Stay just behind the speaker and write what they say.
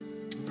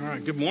All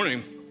right, good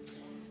morning.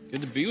 Good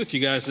to be with you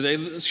guys today.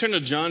 Let's turn to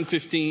John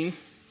 15.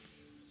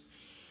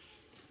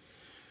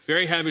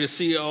 Very happy to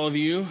see all of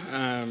you.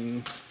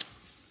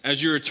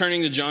 As you're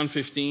returning to John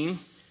 15,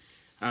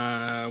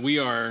 we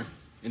are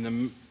in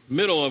the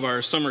middle of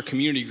our summer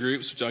community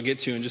groups, which I'll get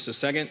to in just a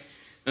second.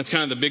 That's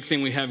kind of the big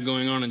thing we have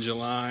going on in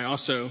July.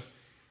 Also,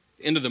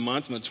 end of the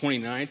month, on the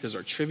 29th, is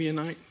our trivia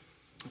night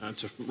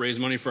to raise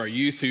money for our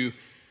youth who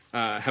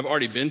have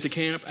already been to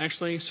camp,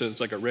 actually. So it's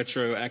like a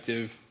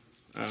retroactive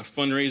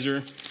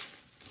fundraiser.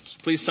 So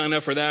please sign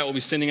up for that. We'll be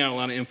sending out a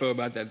lot of info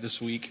about that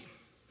this week.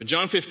 But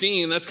John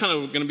 15, that's kind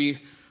of going to be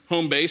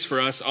home base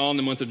for us all in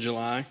the month of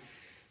July,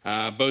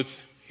 both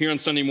here on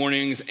Sunday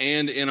mornings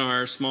and in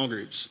our small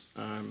groups.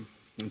 And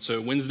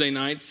so Wednesday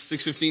nights,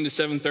 6:15 to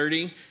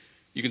 7:30,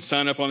 you can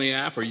sign up on the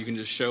app or you can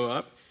just show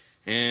up.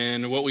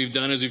 And what we've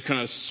done is we've kind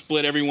of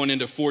split everyone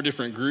into 4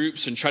 different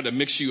groups and tried to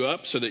mix you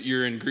up so that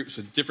you're in groups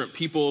with different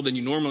people than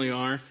you normally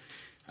are.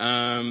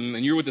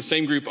 And you're with the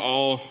same group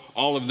all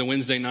of the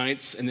Wednesday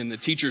nights, and then the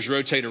teachers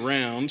rotate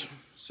around,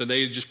 so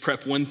they just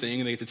prep one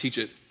thing and they get to teach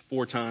it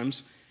 4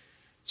 times.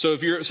 So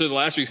the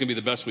last week's gonna be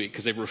the best week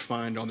because they've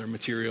refined on their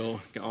material,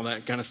 all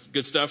that kind of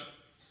good stuff.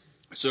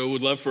 So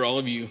we'd love for all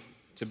of you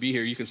to be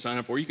here. You can sign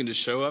up or you can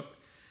just show up.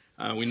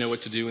 We know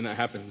what to do when that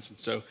happens. And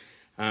so,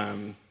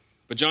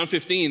 but John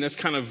 15, that's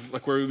kind of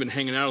like where we've been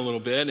hanging out a little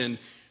bit. And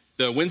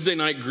the Wednesday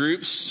night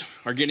groups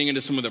are getting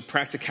into some of the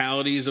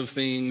practicalities of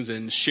things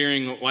and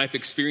sharing life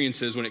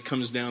experiences when it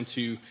comes down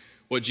to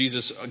what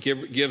Jesus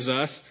gives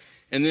us.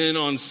 And then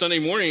on Sunday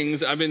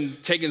mornings, I've been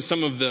taking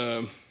some of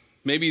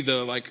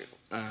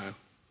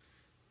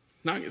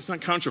it's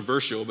not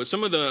controversial, but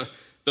some of the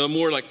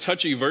more like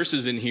touchy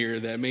verses in here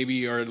that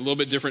maybe are a little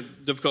bit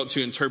difficult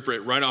to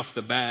interpret right off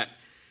the bat,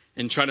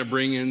 and try to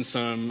bring in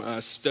some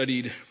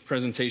studied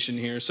presentation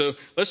here. So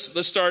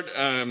let's start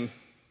at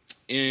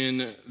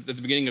the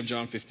beginning of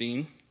John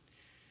 15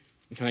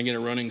 and kind of get a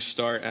running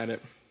start at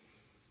it.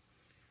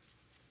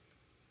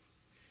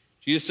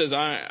 Jesus says,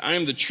 I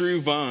am the true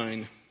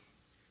vine.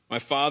 My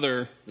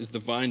Father is the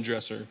vine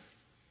dresser.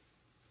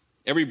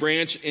 Every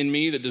branch in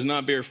me that does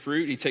not bear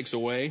fruit, he takes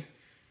away.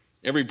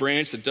 Every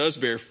branch that does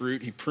bear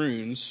fruit, he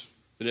prunes,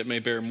 that it may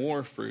bear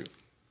more fruit.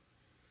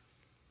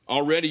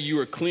 Already you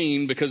are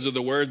clean because of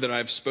the word that I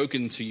have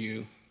spoken to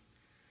you.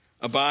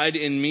 Abide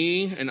in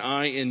me and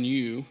I in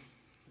you,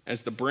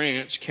 as the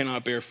branch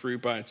cannot bear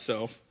fruit by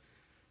itself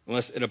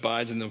unless it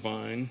abides in the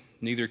vine,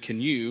 neither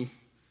can you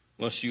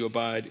unless you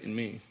abide in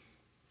me.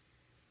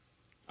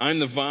 I am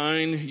the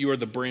vine, you are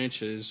the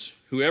branches.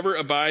 Whoever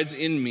abides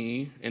in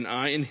me and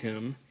I in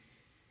him,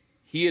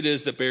 he it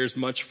is that bears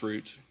much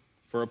fruit.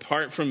 For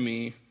apart from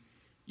me,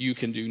 you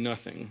can do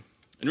nothing.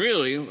 And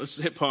really, let's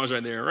hit pause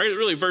right there. Right,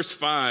 really, verse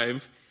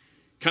 5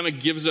 kind of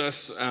gives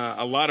us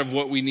a lot of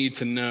what we need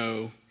to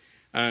know.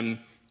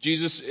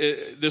 Jesus,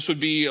 this would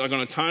be like on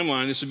a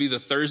timeline, this would be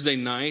the Thursday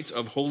night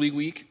of Holy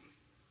Week.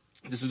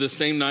 This is the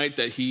same night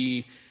that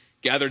he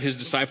gathered his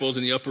disciples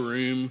in the upper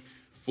room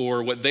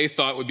for what they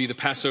thought would be the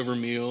Passover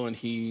meal, and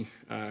he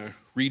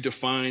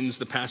redefines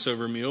the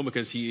Passover meal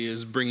because he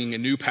is bringing a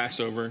new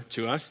Passover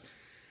to us.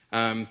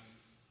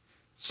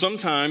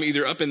 Sometime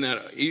either in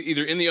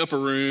the upper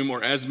room,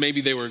 or as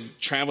maybe they were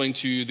traveling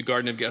to the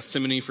Garden of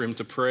Gethsemane for him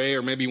to pray,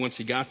 or maybe once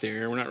he got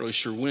there, we're not really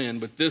sure when,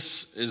 but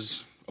this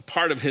is a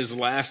part of his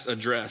last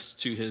address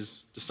to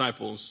his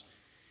disciples.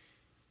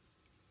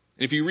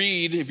 And if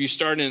you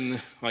start in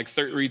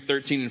read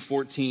 13 and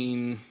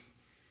 14,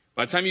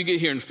 by the time you get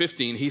here in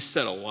 15, he's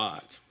said a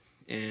lot.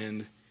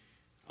 And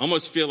I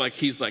almost feel like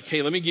he's like,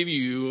 hey, let me give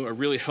you a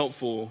really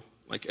helpful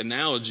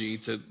analogy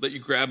to let you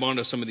grab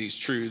onto some of these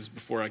truths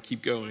before I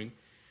keep going.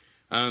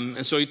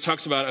 And so he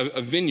talks about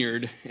a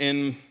vineyard.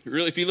 And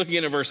really, if you look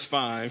again at verse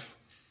 5,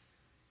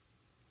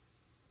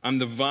 I'm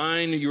the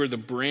vine, you are the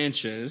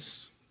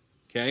branches.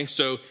 Okay,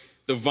 so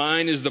the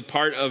vine is the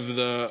part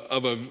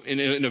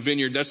in a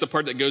vineyard. That's the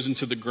part that goes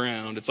into the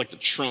ground. It's like the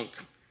trunk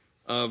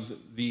of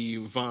the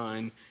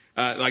vine.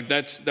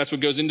 That's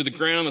what goes into the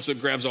ground. That's what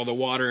grabs all the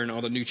water and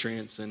all the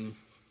nutrients, and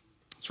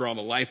that's where all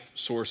the life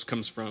source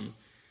comes from.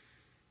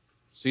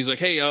 So he's like,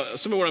 hey,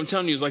 some of what I'm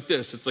telling you is like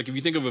this. It's like if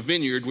you think of a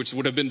vineyard, which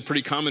would have been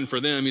pretty common for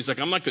them. He's like,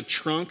 I'm like the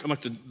trunk. I'm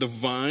like the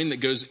vine that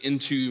goes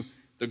into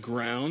the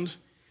ground,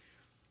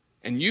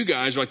 and you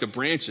guys are like the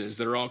branches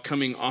that are all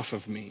coming off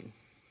of me.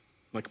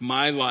 Like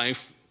my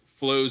life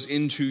flows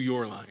into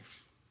your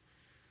life.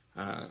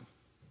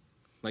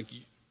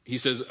 He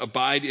says,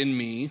 abide in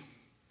me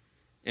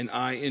and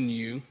I in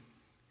you.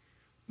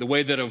 The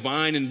way that a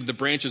vine and the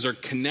branches are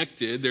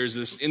connected, there's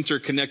this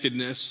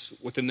interconnectedness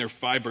within their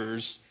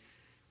fibers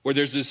where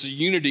there's this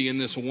unity and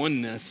this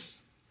oneness.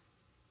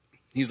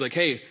 He's like,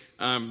 hey,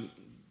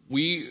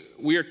 we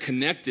are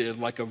connected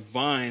like a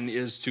vine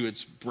is to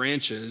its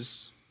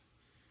branches.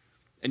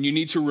 And you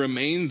need to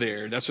remain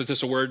there. That's what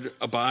this word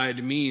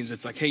abide means.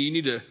 It's like, hey, you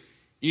need to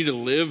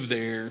live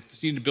there.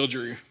 You need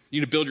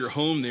to build your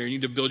home there. You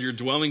need to build your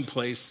dwelling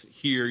place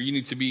here. You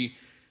need to be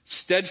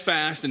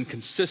steadfast and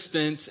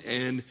consistent.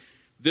 And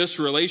this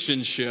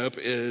relationship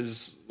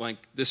is like,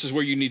 this is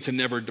where you need to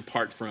never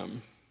depart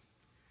from.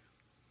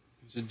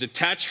 He says,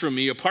 detached from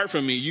me, apart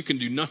from me, you can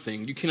do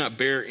nothing. You cannot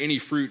bear any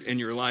fruit in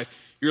your life.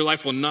 Your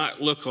life will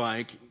not look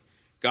like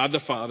God the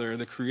Father,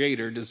 the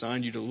Creator,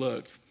 designed you to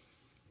look.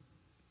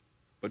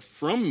 But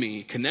from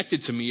me,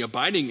 connected to me,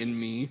 abiding in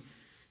me,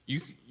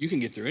 you can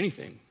get through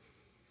anything.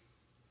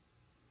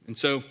 And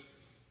so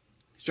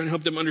he's trying to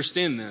help them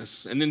understand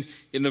this. And then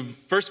in the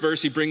first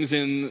verse,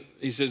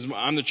 he says,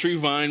 I'm the true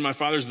vine, my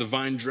Father's the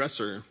vine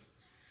dresser.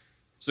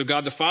 So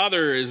God the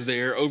Father is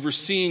there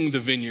overseeing the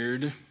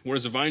vineyard. What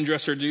does the vine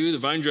dresser do? The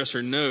vine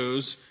dresser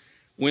knows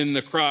when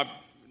the crop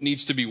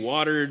needs to be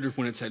watered,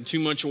 when it's had too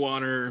much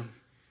water,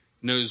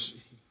 knows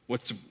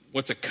what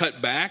to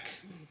cut back,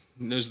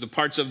 knows the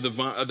parts of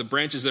the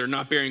branches that are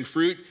not bearing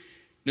fruit,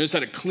 knows how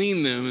to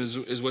clean them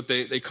is what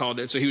they called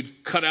it. So he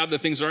would cut out the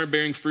things that aren't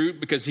bearing fruit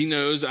because he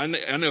knows, I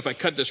know if I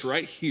cut this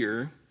right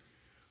here,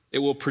 it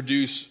will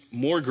produce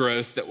more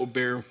growth that will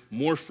bear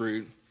more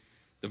fruit.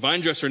 The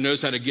vine dresser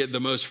knows how to get the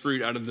most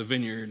fruit out of the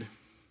vineyard.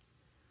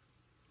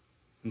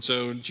 And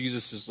so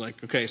Jesus is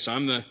like, okay, so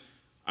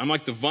I'm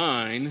like the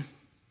vine,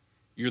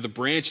 you're the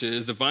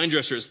branches. The vine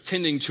dresser is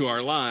tending to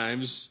our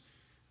lives.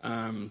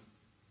 This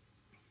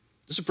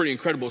is a pretty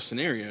incredible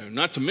scenario.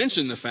 Not to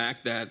mention the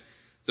fact that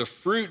the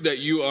fruit that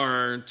you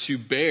are to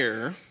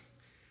bear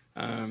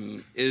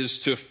is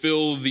to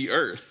fill the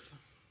earth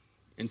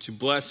and to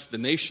bless the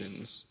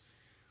nations.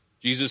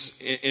 Jesus,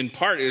 in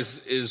part,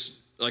 is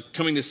like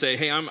coming to say,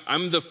 hey,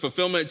 I'm the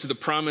fulfillment to the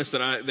promise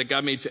that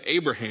God made to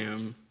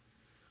Abraham,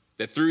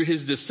 that through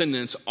his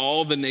descendants,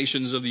 all the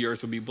nations of the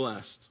earth will be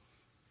blessed.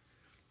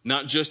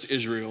 Not just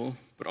Israel,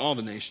 but all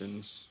the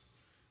nations.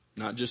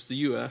 Not just the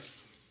U.S.,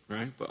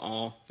 right? But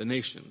all the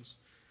nations.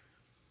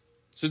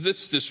 So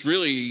this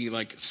really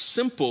like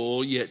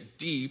simple yet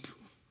deep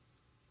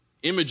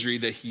imagery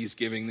that he's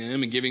giving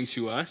them and giving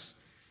to us.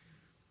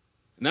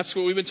 And that's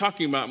what we've been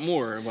talking about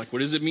more. Like, what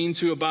does it mean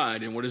to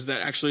abide? And what does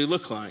that actually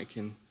look like?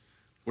 And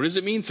what does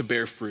it mean to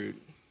bear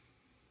fruit?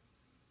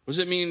 What does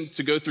it mean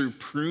to go through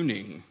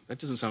pruning? That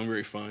doesn't sound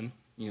very fun.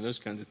 Those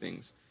kinds of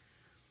things.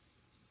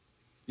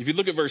 If you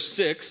look at verse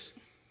 6,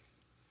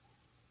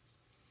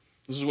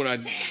 this is what I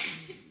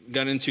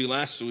got into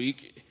last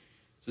week.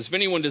 It says, if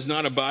anyone does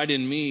not abide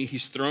in me,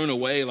 he's thrown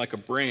away like a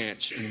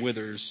branch and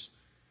withers.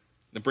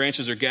 The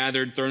branches are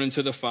gathered, thrown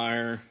into the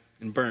fire,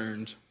 and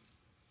burned.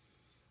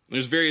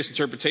 There's various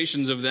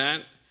interpretations of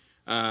that.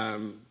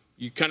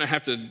 You kind of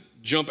have to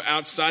jump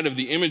outside of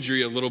the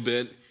imagery a little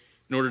bit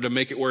in order to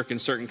make it work in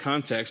certain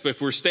contexts. But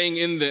if we're staying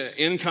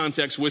in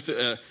context with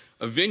a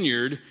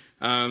vineyard,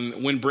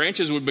 when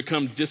branches would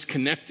become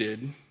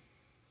disconnected,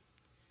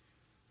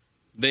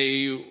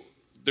 there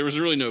was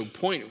really no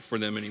point for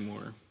them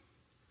anymore.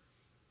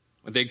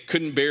 They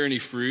couldn't bear any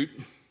fruit.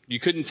 You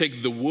couldn't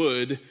take the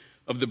wood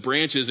of the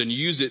branches and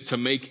use it to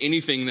make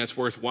anything that's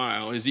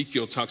worthwhile.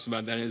 Ezekiel talks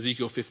about that in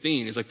Ezekiel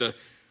 15. It's like the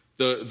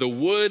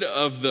wood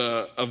of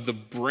the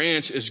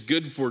branch is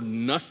good for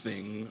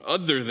nothing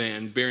other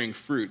than bearing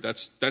fruit.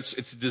 That's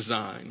its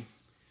design.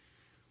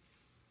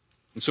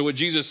 And so what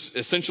Jesus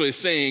essentially is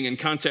saying in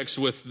context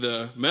with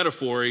the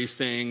metaphor, he's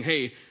saying,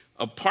 hey,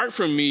 apart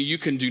from me, you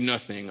can do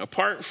nothing.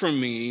 Apart from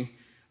me,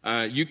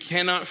 you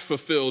cannot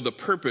fulfill the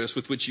purpose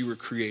with which you were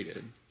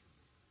created,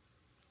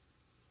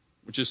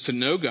 which is to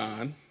know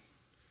God,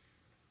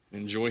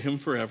 enjoy him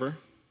forever,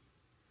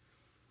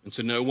 and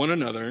to know one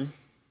another,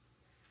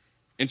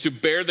 and to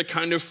bear the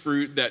kind of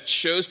fruit that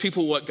shows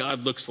people what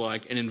God looks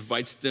like and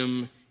invites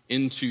them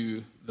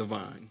into the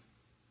vine.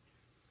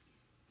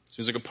 So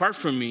he's like, apart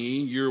from me,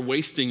 you're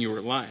wasting your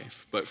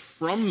life. But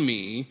from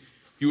me,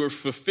 you are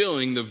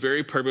fulfilling the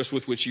very purpose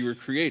with which you were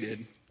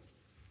created.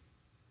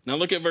 Now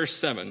look at verse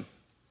 7.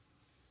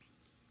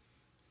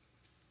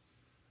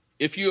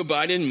 If you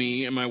abide in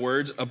me and my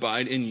words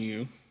abide in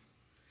you,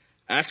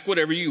 ask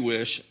whatever you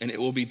wish and it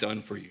will be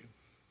done for you.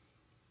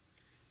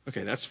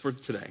 Okay, that's for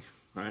today,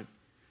 right?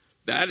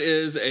 That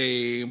is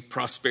a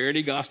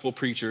prosperity gospel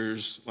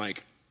preacher's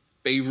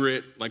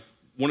favorite,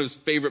 one of his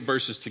favorite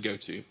verses to go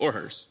to, or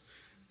hers.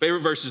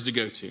 Favorite verses to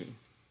go to.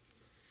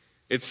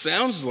 It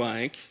sounds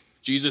like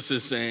Jesus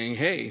is saying,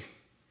 hey,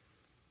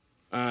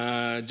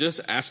 just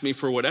ask me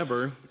for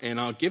whatever and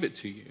I'll give it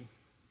to you.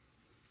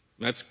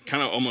 That's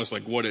kind of almost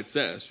like what it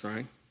says,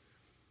 right?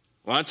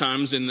 A lot of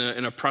times in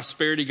a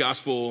prosperity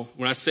gospel,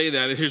 when I say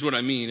that, here's what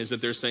I mean, is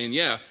that they're saying,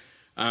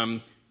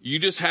 you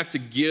just have to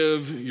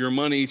give your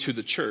money to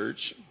the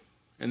church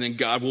and then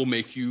God will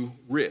make you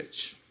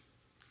rich.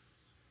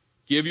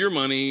 Give your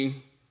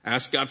money,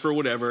 ask God for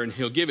whatever, and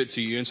he'll give it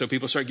to you. And so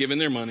people start giving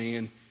their money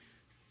and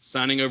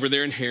signing over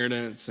their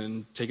inheritance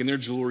and taking their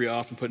jewelry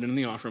off and putting it in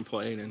the offering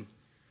plate. And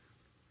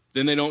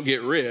then they don't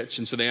get rich.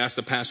 And so they ask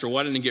the pastor,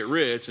 why didn't he get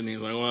rich? And he's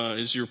like, well,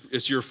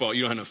 it's your fault.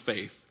 You don't have enough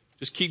faith.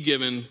 Just keep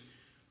giving.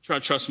 Try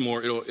to trust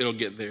more. It'll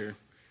get there.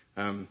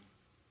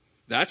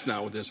 That's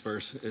not what this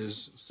verse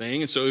is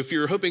saying. And so if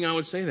you're hoping I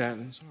would say that,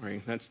 I'm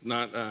sorry. That's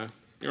not,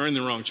 you're in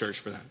the wrong church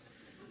for that.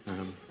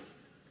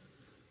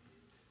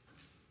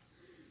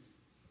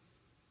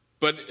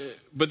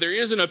 But there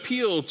is an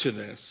appeal to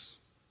this,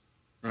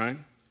 right?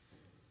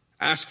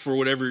 ask for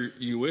whatever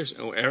you wish.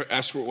 Oh,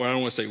 ask for, well, I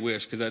don't want to say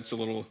wish because that's a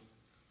little,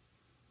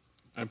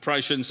 I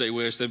probably shouldn't say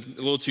wish. They're a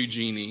little too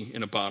genie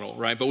in a bottle,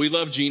 right? But we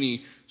love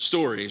genie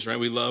stories, right?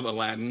 We love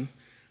Aladdin.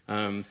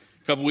 A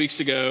couple weeks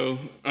ago,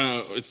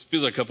 it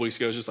feels like a couple weeks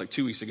ago, it was just like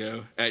 2 weeks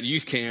ago, at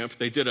youth camp,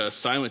 they did a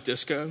silent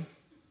disco.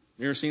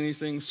 You ever seen these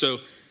things? So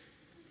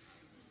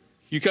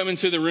you come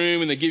into the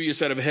room and they give you a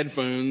set of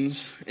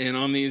headphones, and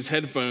on these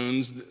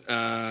headphones,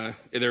 they're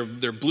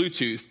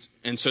Bluetoothed,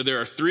 and so there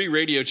are 3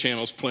 radio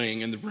channels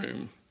playing in the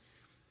room,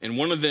 and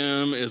one of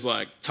them is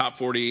like top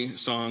 40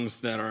 songs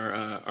that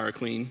are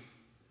clean,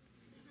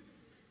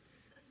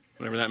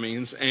 whatever that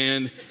means,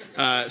 and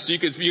so you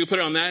could put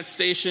it on that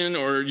station,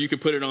 or you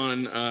could put it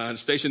on a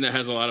station that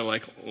has a lot of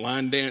like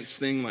line dance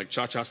thing, like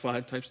cha-cha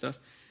slide type stuff,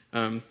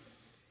 and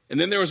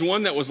then there was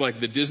one that was like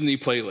the Disney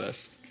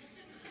playlist.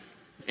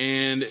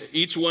 And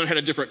each one had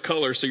a different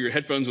color, so your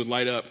headphones would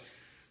light up.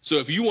 So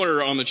if you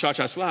wanted on the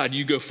cha-cha slide,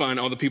 you go find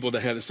all the people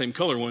that had the same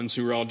color ones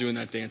who were all doing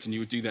that dance, and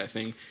you would do that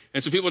thing.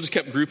 And so people just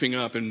kept grouping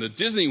up. And the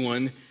Disney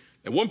one,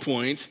 at one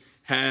point,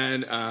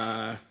 had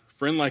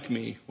Friend Like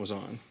Me was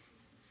on.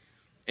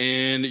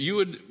 And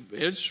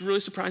it's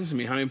really surprising to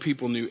me how many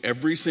people knew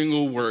every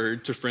single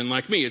word to Friend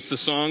Like Me. It's the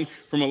song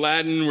from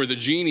Aladdin where the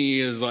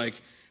genie is like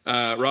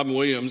Robin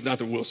Williams, not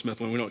the Will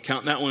Smith one. We don't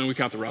count that one. We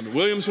count the Robin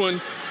Williams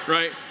one,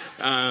 right?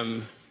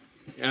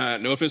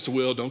 No offense to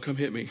Will, don't come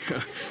hit me.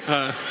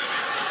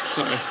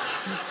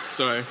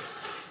 Sorry.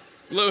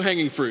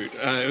 Low-hanging fruit.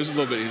 It was a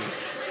little bit easy.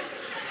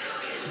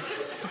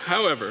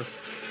 However,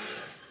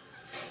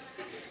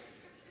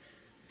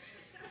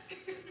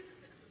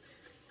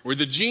 where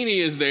the genie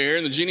is there,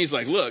 and the genie's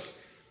like, look,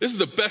 this is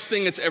the best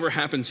thing that's ever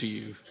happened to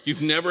you.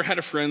 You've never had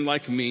a friend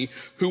like me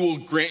who will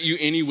grant you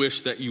any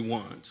wish that you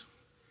want.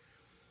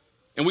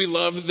 And we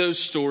love those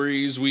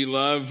stories. We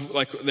love,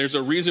 like, there's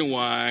a reason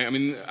why. I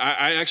mean,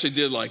 I actually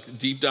did, like,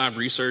 deep dive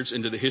research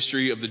into the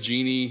history of the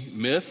genie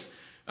myth.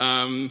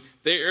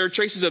 There are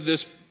traces of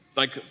this,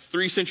 like,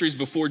 3 centuries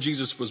before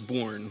Jesus was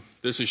born.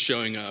 This is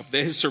showing up.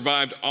 They have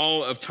survived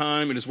all of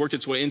time and has worked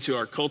its way into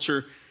our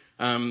culture.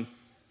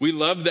 We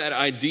love that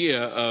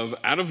idea of,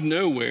 out of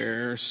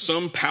nowhere,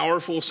 some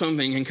powerful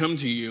something can come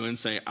to you and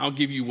say, I'll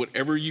give you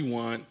whatever you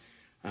want.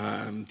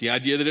 The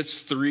idea that it's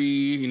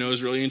 3,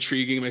 is really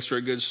intriguing. It makes for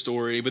a good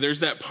story. But there's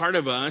that part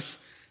of us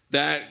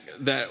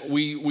that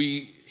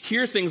we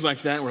hear things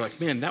like that, and we're like,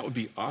 man, that would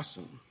be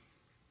awesome.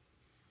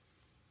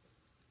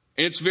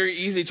 And it's very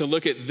easy to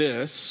look at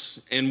this,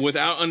 and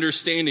without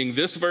understanding,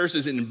 this verse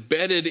is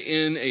embedded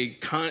in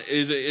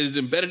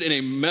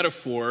a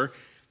metaphor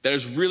that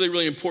is really,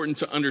 really important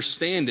to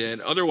understand it.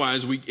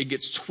 Otherwise, it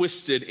gets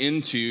twisted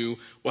into,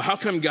 well, how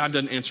come God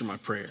doesn't answer my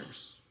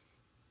prayers?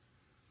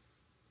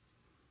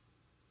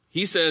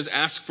 He says,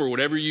 ask for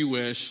whatever you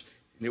wish,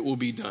 and it will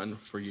be done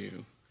for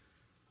you.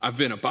 I've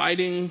been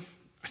abiding,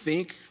 I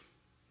think.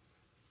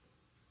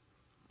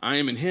 I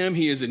am in him,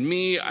 he is in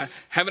me.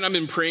 Haven't I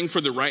been praying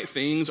for the right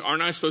things?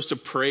 Aren't I supposed to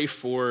pray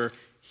for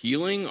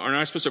healing? Aren't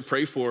I supposed to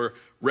pray for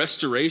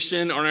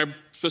restoration? Aren't I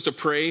supposed to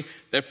pray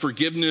that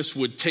forgiveness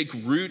would take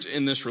root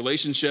in this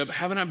relationship?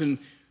 Haven't I been,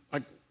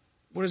 like,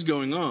 what is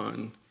going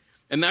on?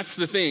 And that's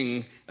the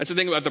thing. That's the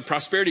thing about the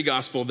prosperity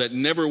gospel that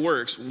never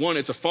works. One,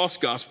 it's a false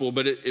gospel,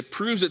 but it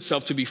proves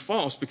itself to be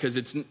false because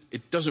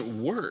it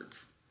doesn't work.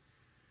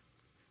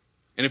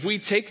 And if we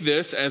take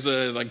this as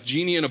a like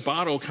genie in a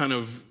bottle kind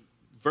of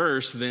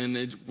verse,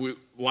 then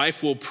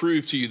life will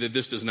prove to you that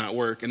this does not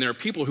work. And there are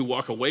people who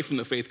walk away from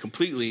the faith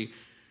completely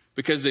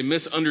because they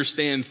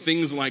misunderstand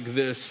things like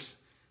this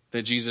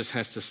that Jesus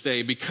has to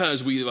say,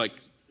 because we like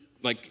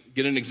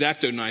get an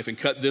X-Acto knife and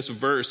cut this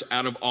verse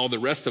out of all the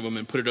rest of them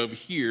and put it over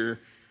here.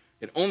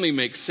 It only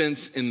makes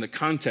sense in the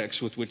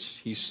context with which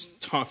he's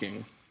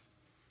talking.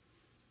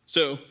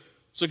 So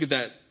let's look at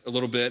that a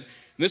little bit.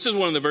 And this is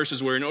one of the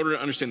verses where, in order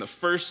to understand the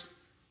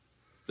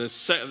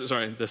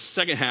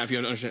second half, you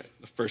have to understand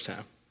the first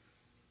half.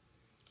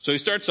 So he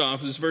starts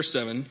off, this is verse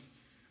 7.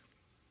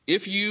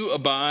 If you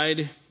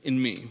abide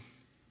in me.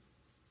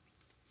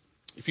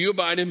 If you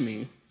abide in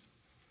me.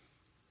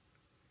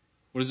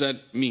 What does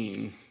that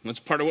mean? That's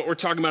part of what we're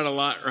talking about a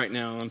lot right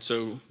now. And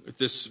so if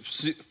this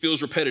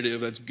feels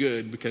repetitive, that's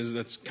good, because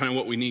that's kind of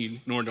what we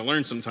need in order to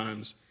learn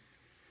sometimes.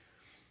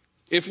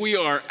 If we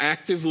are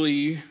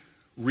actively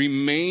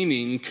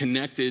remaining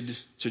connected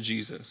to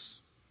Jesus,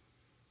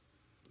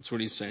 that's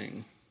what he's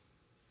saying.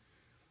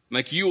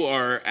 Like you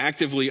are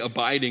actively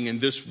abiding in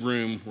this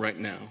room right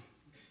now.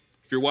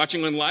 If you're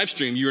watching on live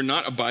stream, you're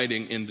not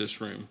abiding in this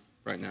room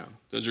right now.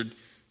 Those are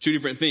 2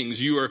 different things.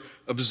 You are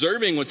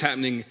observing what's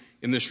happening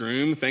in this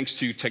room, thanks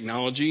to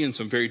technology and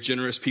some very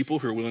generous people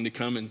who are willing to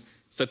come and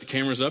set the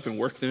cameras up and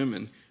work them.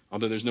 And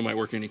although there's nobody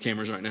working any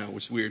cameras right now,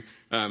 which is weird.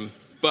 So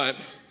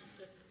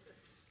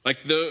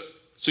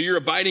you're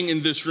abiding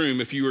in this room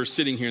if you are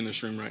sitting here in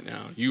this room right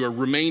now. You are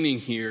remaining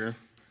here.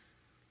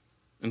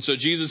 And so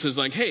Jesus is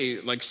like,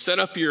 hey, like set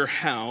up your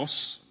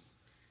house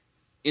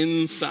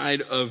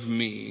inside of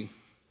me.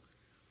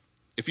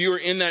 If you are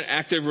in that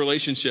active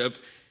relationship,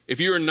 if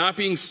you are not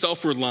being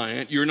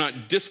self-reliant, you're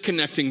not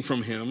disconnecting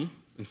from him.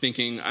 and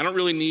thinking, I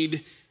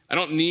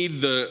don't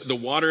need the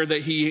water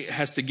that he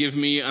has to give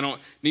me. I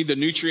don't need the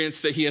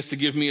nutrients that he has to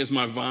give me as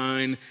my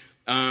vine.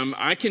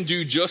 I can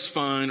do just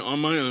fine on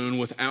my own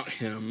without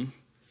him.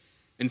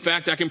 In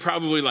fact, I can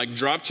probably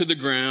drop to the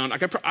ground.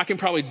 I can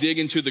probably dig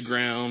into the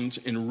ground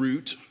and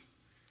root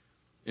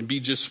and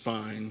be just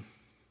fine.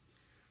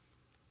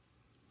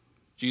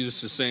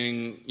 Jesus is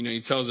saying,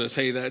 he tells us,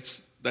 hey,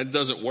 that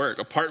doesn't work.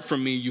 Apart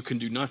from me, you can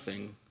do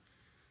nothing.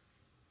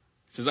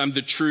 He says, I'm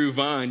the true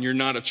vine. You're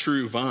not a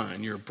true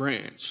vine. You're a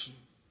branch.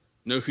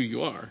 Know who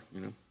you are,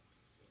 And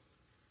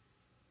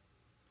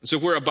so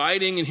if we're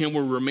abiding in him,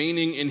 we're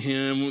remaining in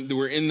him,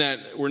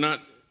 we're not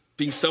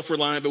being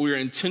self-reliant, but we are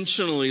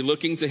intentionally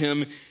looking to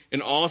him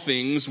in all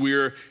things.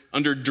 We're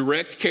under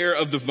direct care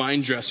of the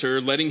vine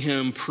dresser, letting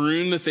him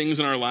prune the things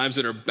in our lives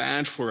that are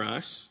bad for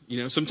us.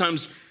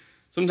 Sometimes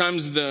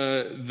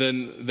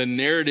the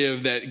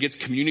narrative that gets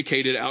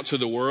communicated out to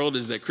the world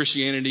is that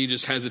Christianity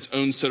just has its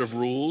own set of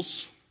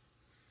rules.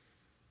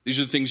 These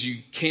are the things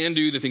you can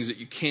do, the things that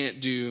you can't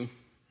do.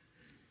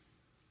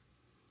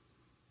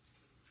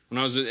 When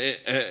I was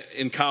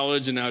in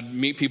college and I'd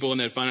meet people and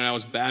they'd find out I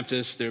was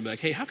Baptist, they'd be like,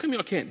 hey, how come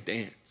y'all can't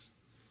dance?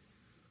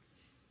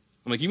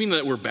 I'm like, you mean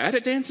that we're bad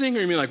at dancing?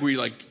 Or you mean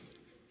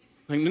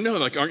no,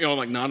 aren't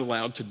y'all not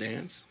allowed to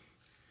dance?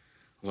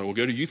 I was like, well,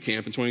 go to youth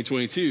camp in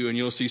 2022 and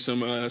you'll see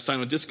some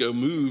silent disco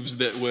moves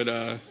that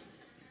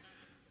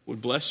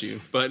would bless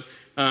you. But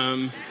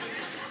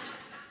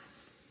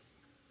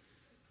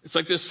it's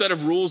like this set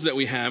of rules that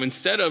we have.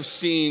 Instead of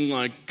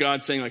seeing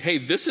God saying hey,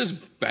 this is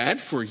bad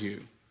for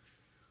you.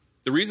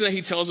 The reason that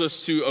he tells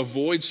us to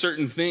avoid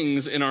certain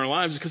things in our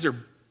lives is because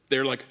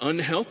they're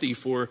unhealthy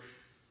for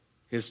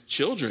his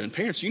children.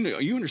 Parents,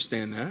 you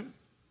understand that.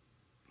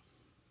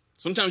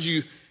 Sometimes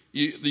you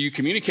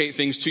communicate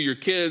things to your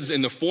kids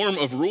in the form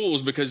of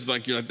rules because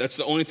that's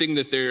the only thing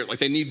that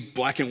they need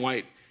black and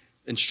white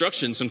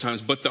instruction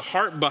sometimes. But the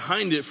heart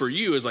behind it for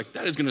you is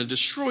that is going to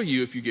destroy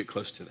you if you get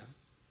close to that.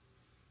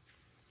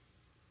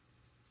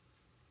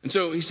 And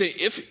so he said,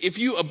 if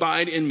you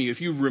abide in me,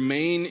 if you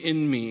remain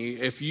in me,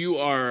 if you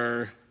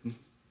are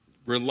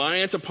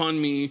reliant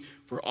upon me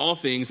for all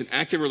things, an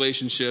active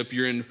relationship,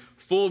 you're in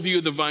full view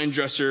of the vine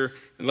dresser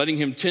and letting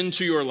him tend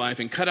to your life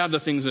and cut out the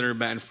things that are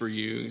bad for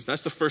you.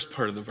 That's the first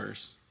part of the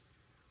verse.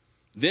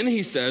 Then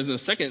he says in the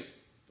second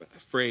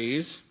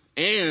phrase,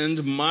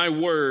 and my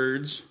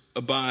words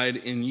abide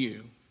in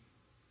you.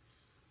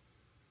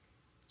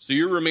 So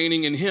you're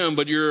remaining in him,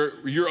 but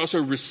you're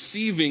also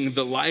receiving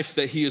the life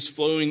that he is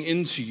flowing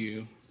into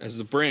you as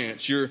the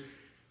branch. You're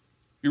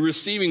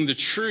receiving the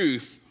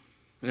truth,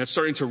 and that's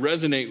starting to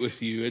resonate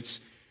with you. It's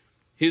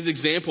his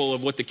example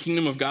of what the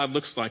kingdom of God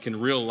looks like in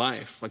real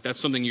life. That's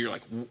something you're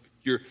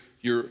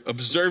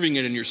observing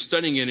it and you're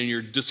studying it and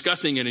you're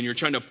discussing it and you're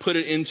trying to put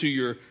it into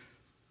your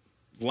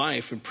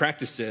life and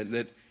practice it.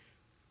 That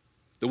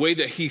the way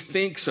that he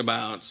thinks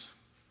about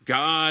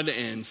God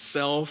and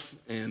self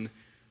and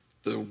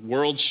the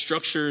world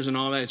structures and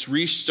all that,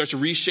 it starts to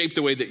reshape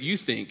the way that you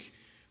think.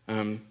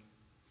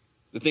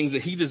 The things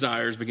that he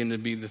desires begin to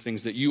be the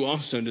things that you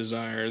also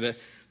desire. That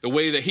the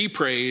way that he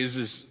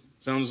prays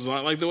sounds a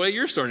lot like the way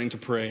you're starting to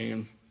pray.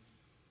 And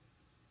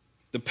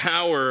the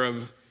power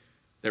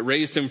that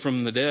raised him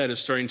from the dead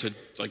is starting to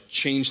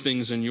change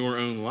things in your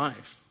own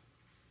life.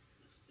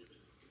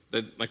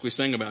 That, like we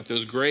sang about,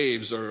 those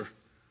graves are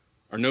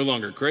no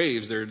longer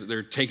graves.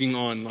 They're taking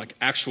on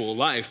actual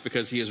life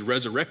because he has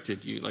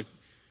resurrected you.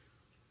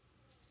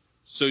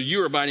 So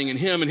you're abiding in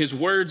him and his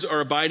words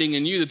are abiding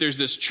in you, that there's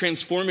this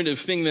transformative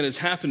thing that is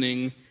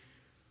happening.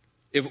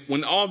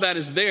 When all that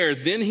is there,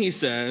 then he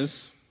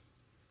says,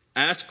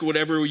 ask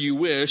whatever you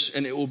wish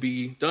and it will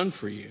be done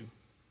for you.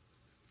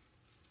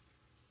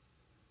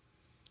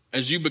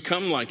 As you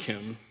become like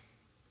him,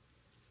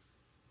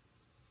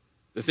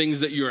 the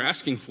things that you're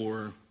asking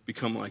for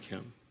become like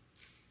him.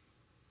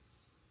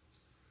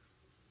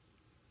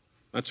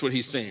 That's what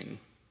he's saying.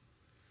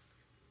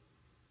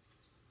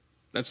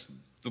 That's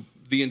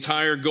the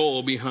entire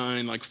goal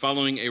behind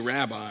following a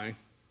rabbi. I've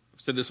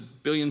said this a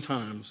billion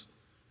times.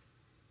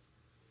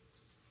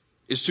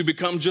 Is to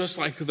become just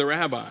like the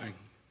rabbi.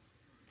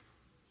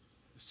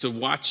 It's to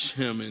watch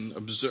him and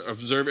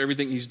observe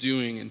everything he's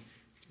doing and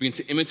begin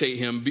to imitate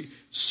him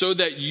so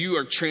that you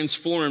are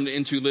transformed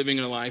into living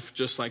a life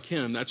just like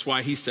him. That's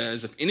why he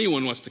says, if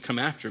anyone wants to come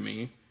after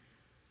me,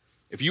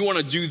 if you want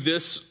to do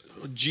this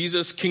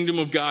Jesus kingdom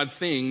of God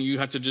thing, you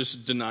have to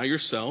just deny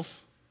yourself.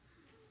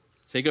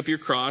 Take up your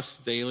cross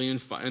daily and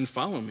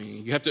follow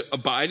me. You have to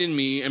abide in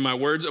me and my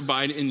words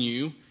abide in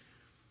you.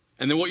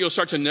 And then what you'll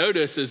start to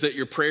notice is that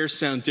your prayers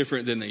sound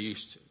different than they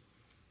used to.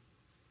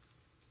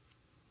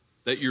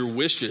 That your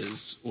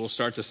wishes will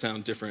start to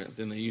sound different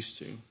than they used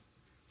to.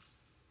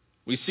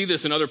 We see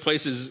this in other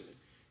places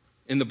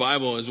in the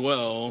Bible as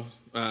well.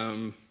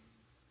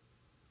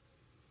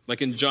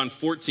 Like in John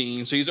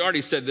 14. So he's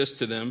already said this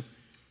to them.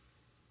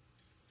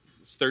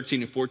 It's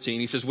 13 and 14.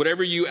 He says,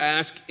 whatever you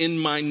ask in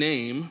my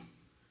name,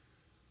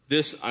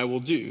 this I will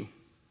do,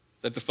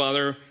 that the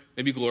Father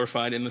may be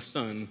glorified in the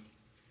Son.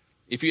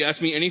 If you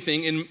ask me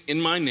anything in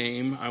my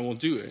name, I will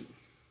do it.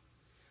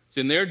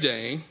 So in their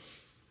day,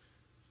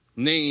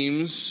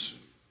 names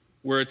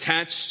were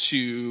attached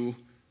to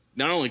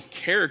not only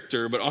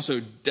character, but also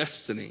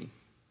destiny.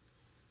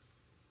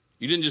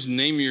 You didn't just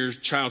name your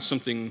child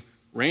something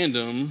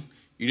random.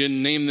 You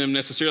didn't name them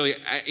necessarily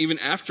even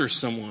after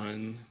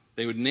someone.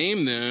 They would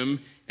name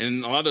them,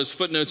 and a lot of those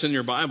footnotes in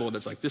your Bible,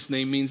 that's like, this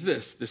name means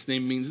this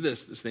name means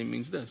this name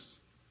means this.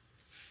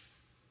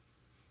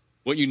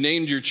 What you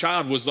named your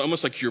child was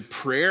almost like your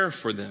prayer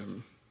for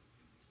them,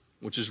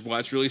 which is why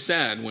it's really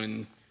sad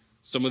when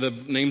some of the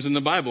names in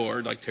the Bible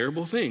are like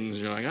terrible things.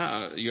 You're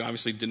like, you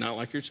obviously did not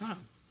like your child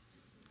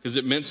because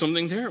it meant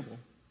something terrible.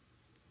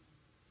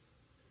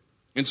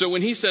 And so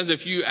when he says,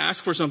 if you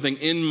ask for something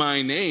in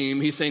my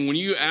name, he's saying when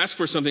you ask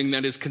for something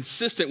that is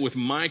consistent with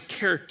my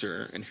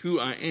character and who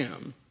I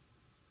am,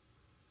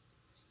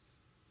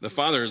 the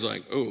Father is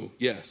like, oh,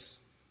 yes,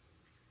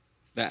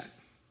 that.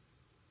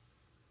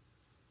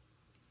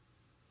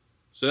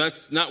 So that's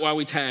not why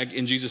we tag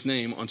in Jesus'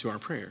 name onto our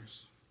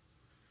prayers.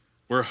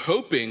 We're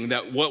hoping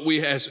that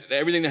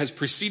everything that has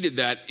preceded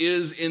that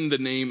is in the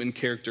name and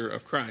character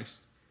of Christ.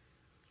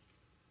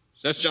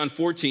 So that's John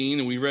 14,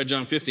 and we read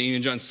John 15.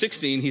 In John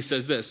 16, he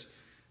says this,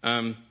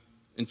 in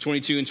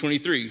 22 and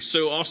 23.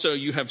 So also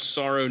you have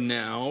sorrow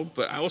now,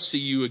 but I will see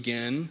you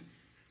again,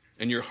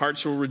 and your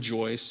hearts will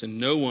rejoice, and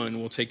no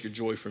one will take your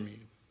joy from you.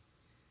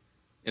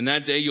 In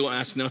that day you'll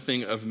ask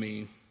nothing of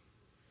me.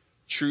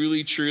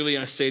 Truly, truly,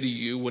 I say to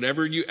you,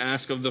 whatever you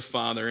ask of the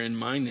Father in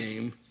my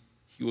name,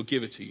 he will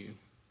give it to you.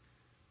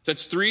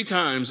 That's 3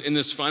 times in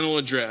this final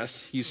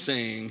address, he's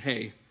saying,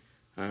 hey,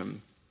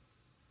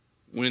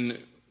 when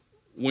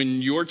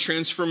your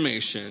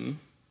transformation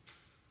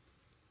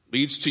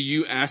leads to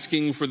you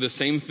asking for the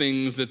same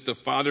things that the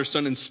Father,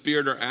 Son, and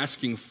Spirit are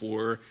asking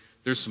for,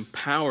 there's some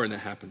power that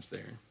happens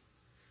there.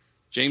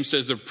 James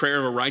says the prayer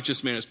of a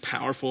righteous man is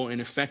powerful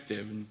and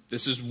effective, and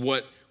this is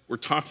what we're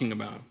talking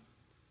about.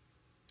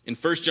 In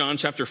 1 John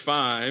chapter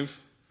 5,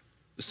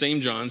 the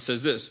same John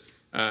says this,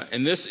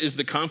 and this is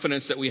the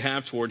confidence that we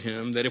have toward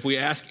him, that if we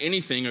ask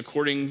anything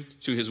according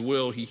to his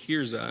will, he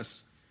hears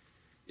us.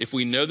 If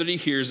we know that he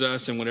hears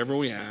us in whatever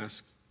we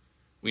ask,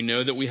 we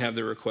know that we have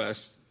the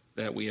request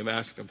that we have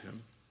asked of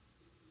him.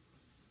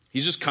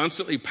 He's just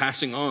constantly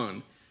passing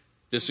on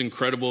this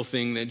incredible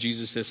thing that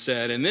Jesus has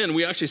said. And then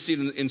we actually see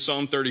it in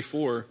Psalm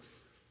 34.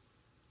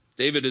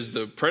 David is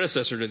the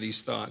predecessor to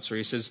these thoughts, where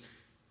he says,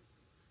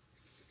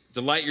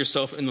 delight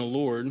yourself in the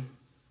Lord,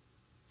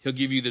 he'll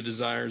give you the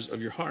desires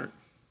of your heart.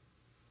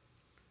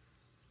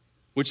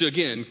 Which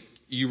again,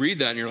 you read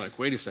that and you're like,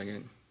 wait a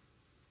second.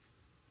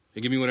 They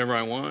give me whatever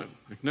I want?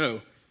 Like,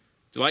 no.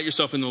 Delight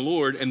yourself in the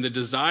Lord, and the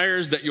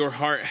desires that your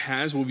heart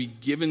has will be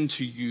given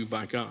to you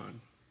by God.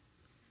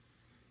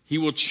 He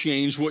will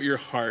change what your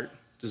heart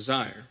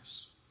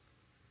desires.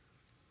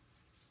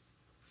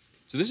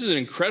 So this is an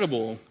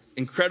incredible,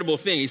 incredible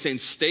thing. He's saying,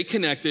 stay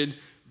connected,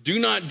 do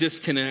not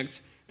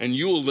disconnect, and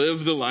you will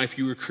live the life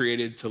you were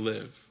created to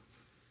live.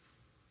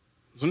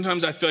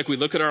 Sometimes I feel like we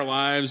look at our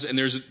lives, and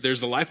there's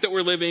the life that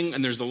we're living,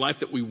 and there's the life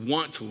that we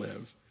want to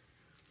live.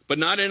 But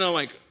not in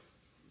a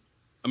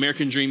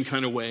American dream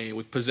kind of way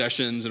with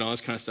possessions and all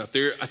this kind of stuff.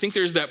 I think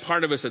there's that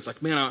part of us that's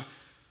like, man,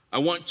 I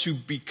want to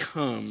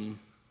become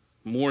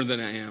more than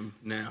I am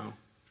now.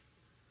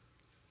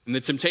 And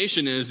the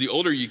temptation is, the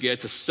older you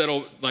get, to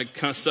settle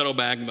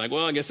back and be like,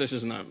 well, I guess that's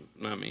just not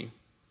me.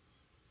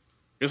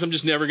 I guess I'm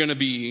just never going to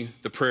be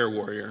the prayer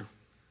warrior.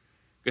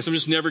 I guess I'm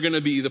just never going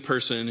to be the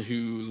person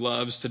who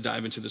loves to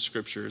dive into the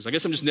scriptures. I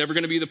guess I'm just never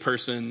going to be the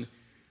person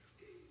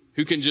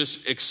who can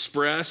just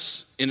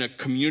express in a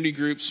community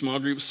group, small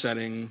group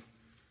setting,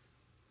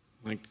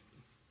 like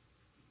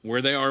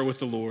where they are with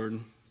the Lord,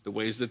 the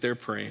ways that they're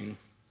praying.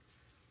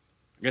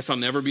 I guess I'll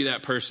never be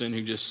that person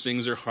who just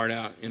sings their heart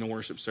out in a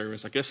worship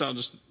service. I guess I'll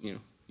just, you know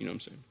what I'm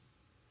saying.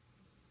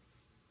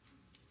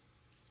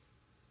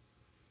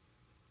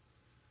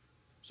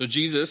 So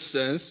Jesus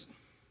says,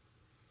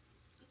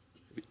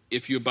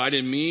 if you abide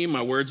in me,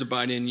 my words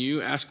abide in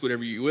you, ask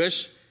whatever you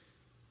wish,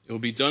 it will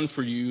be done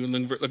for you. And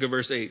then look at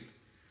verse 8.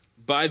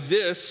 By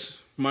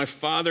this, my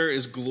Father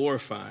is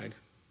glorified,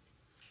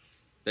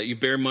 that you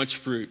bear much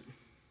fruit,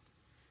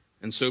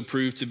 and so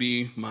prove to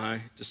be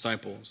my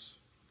disciples.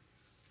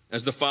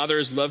 As the Father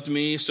has loved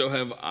me, so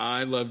have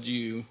I loved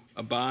you.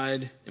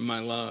 Abide in my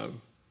love.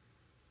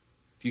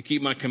 If you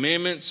keep my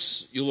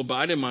commandments, you'll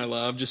abide in my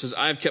love, just as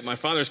I have kept my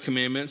Father's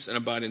commandments and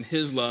abide in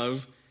his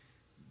love.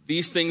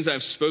 These things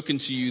I've spoken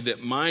to you,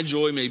 that my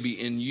joy may be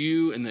in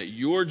you and that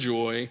your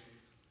joy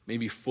may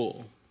be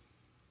full.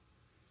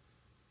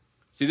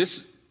 See,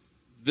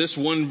 this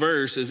one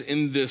verse is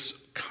in this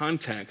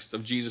context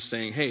of Jesus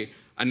saying, hey,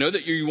 I know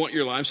that you want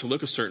your lives to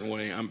look a certain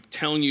way. I'm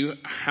telling you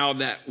how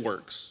that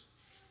works.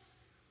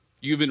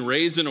 You've been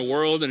raised in a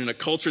world and in a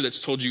culture that's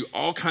told you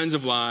all kinds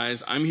of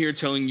lies. I'm here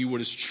telling you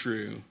what is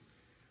true.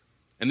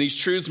 And these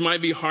truths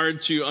might be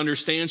hard to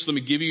understand, so let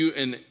me give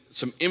you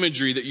some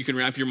imagery that you can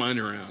wrap your mind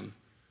around.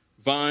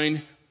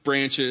 Vine,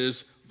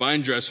 branches,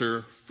 vine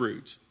dresser,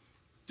 fruit.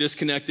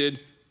 Disconnected,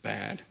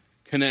 bad.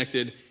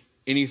 Connected,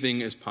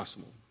 anything is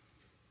possible.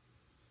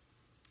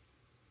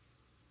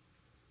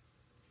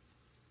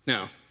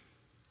 Now,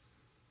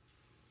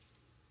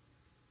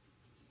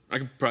 I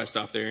could probably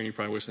stop there, and you're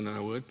probably wishing that I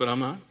would, but I'm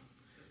not.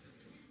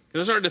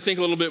 Because I started to think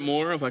a little bit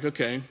more of like,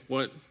 okay,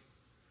 what?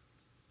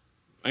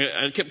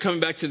 I kept coming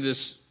back to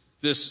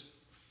the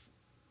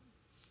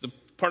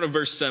part of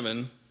verse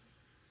 7.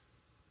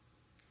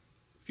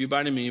 If you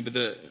abide in me,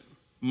 but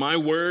my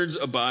words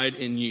abide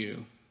in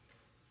you.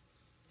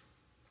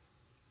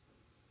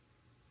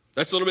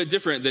 That's a little bit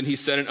different than he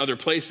said in other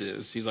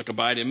places. He's like,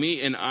 abide in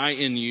me and I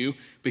in you.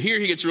 But here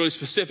he gets really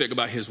specific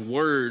about his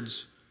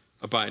words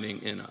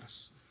abiding in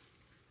us.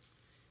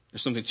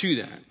 There's something to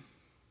that.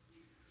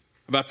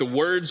 About the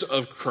words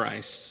of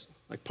Christ.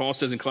 Like Paul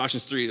says in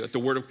Colossians 3, that the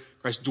word of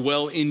Christ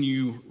dwell in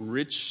you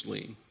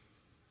richly.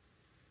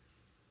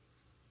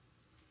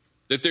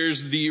 That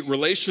there's the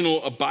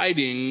relational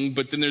abiding,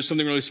 but then there's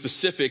something really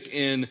specific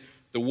in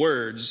the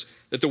words.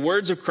 That the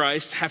words of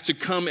Christ have to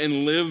come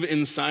and live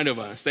inside of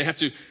us. They have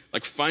to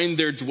find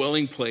their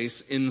dwelling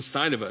place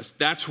inside of us.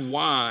 That's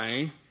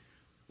why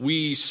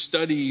we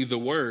study the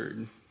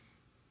word.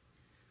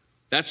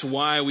 That's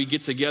why we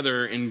get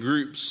together in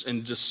groups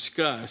and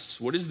discuss,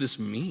 what does this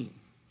mean?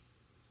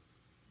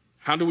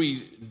 How do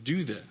we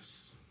do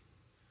this?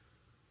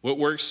 What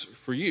works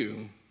for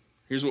you?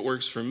 Here's what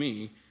works for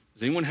me.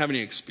 Does anyone have any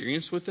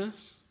experience with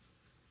this?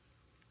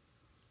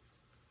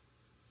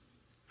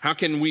 How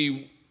can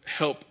we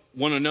help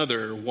one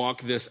another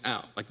walk this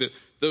out?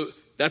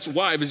 That's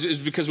why, is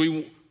because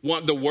we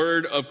want the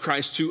word of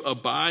Christ to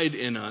abide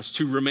in us,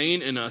 to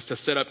remain in us, to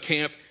set up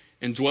camp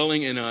and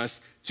dwelling in us,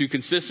 to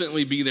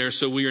consistently be there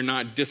so we are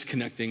not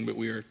disconnecting, but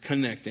we are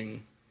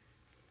connecting.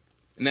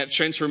 And that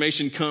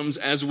transformation comes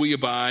as we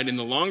abide and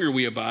the longer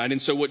we abide.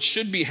 And so what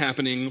should be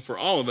happening for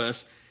all of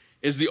us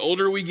is the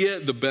older we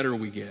get, the better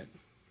we get.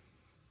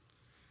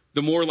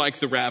 The more like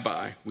the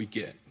rabbi we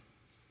get.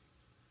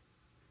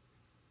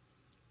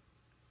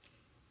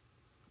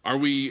 Are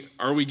we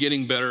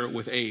getting better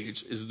with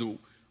age?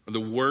 Are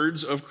the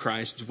words of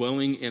Christ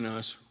dwelling in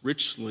us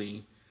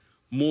richly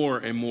more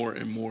and more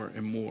and more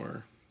and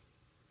more?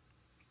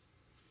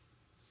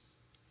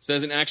 It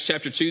says in Acts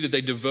chapter 2 that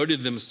they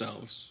devoted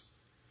themselves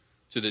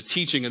to the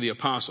teaching of the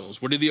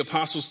apostles. What did the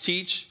apostles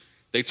teach?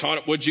 They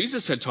taught what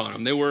Jesus had taught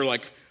them. They were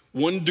like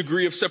 1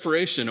 degree of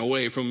separation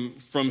away from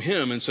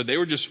him. And so they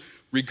were just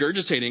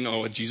regurgitating,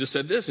 oh, Jesus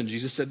said this, and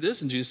Jesus said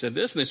this, and Jesus said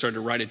this. And they started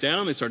to write it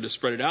down. They started to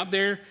spread it out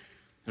there.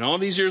 And all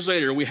these years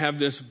later, we have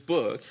this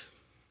book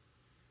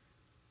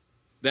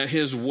that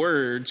his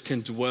words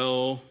can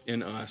dwell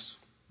in us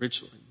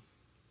richly.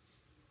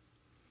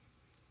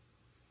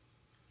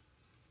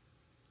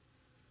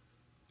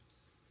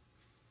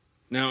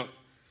 Now,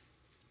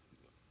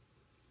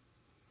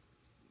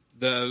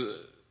 the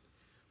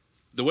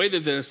way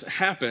that this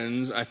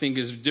happens, I think,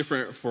 is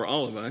different for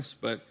all of us.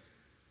 But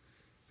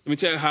let me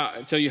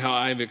tell you how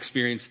I've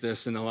experienced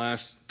this in the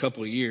last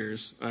couple of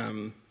years.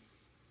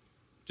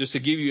 Just to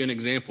give you an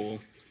example,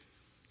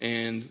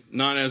 and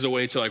not as a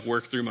way to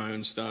work through my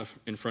own stuff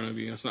in front of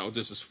you. That's not what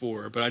this is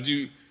for. But I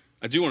do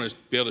want to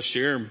be able to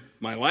share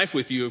my life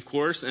with you, of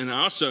course. And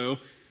I also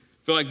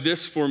feel like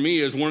this, for me,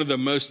 is one of the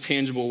most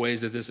tangible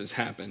ways that this has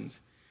happened.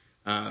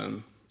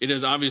 It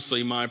is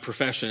obviously my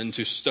profession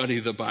to study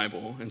the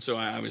Bible, and so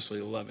I obviously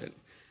love it.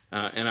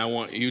 And I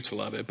want you to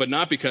love it, but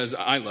not because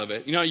I love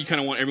it. You know, you kind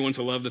of want everyone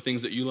to love the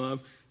things that you love.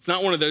 It's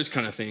not one of those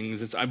kind of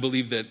things. I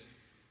believe that,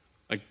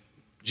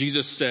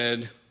 Jesus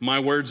said, my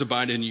words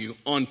abide in you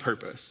on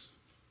purpose.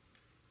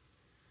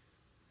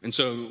 And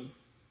so,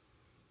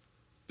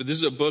 but this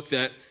is a book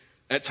that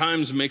at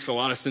times makes a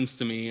lot of sense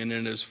to me, and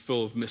it is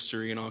full of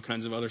mystery and all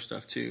kinds of other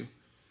stuff too.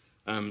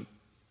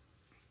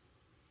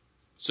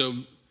 So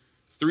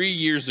 3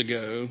 years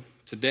ago,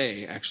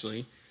 today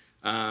actually,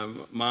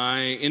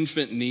 my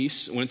infant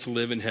niece went to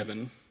live in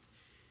heaven.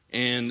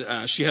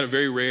 And she had a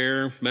very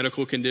rare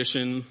medical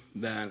condition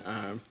that,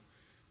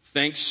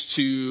 thanks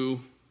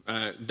to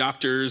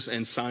doctors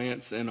and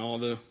science and all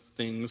the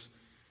things,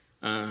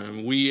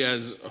 we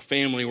as a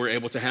family were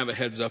able to have a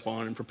heads up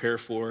on and prepare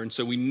for. And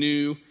so we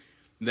knew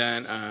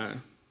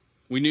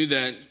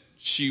that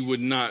she would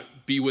not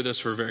be with us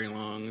for very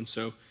long. And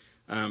so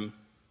and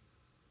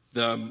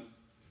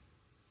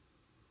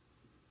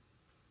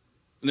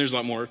there's a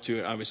lot more to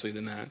it, obviously,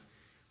 than that.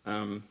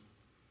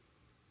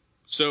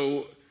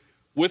 So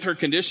with her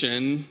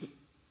condition,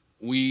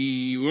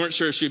 we weren't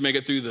sure if she'd make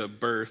it through the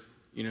birth,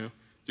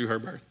 through her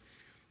birth.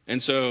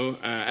 And so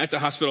at the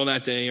hospital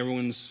that day,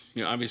 everyone's,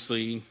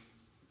 obviously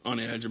on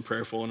edge and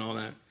prayerful and all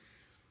that.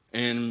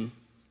 And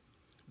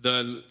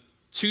the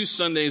 2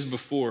 Sundays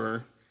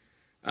before,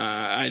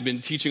 I had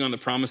been teaching on the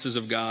promises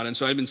of God. And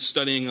so I'd been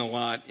studying a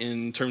lot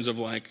in terms of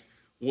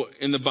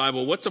in the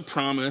Bible, what's a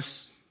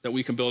promise that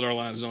we can build our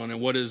lives on,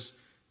 and what is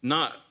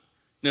not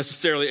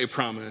necessarily a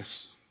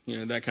promise,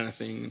 that kind of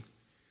thing.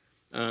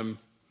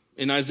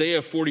 In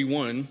Isaiah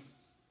 41,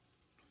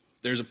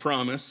 there's a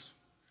promise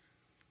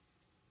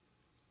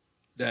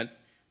that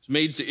is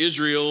made to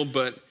Israel,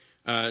 but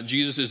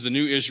Jesus is the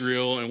new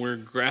Israel, and we're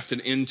grafted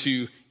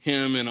into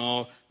him and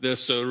all this,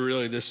 so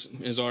really this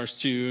is ours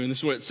too. And this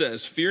is what it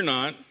says: "Fear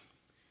not,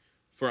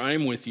 for I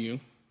am with you.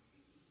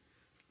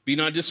 Be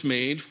not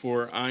dismayed,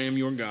 for I am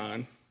your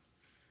God.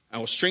 I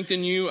will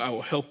strengthen you, I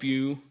will help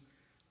you,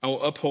 I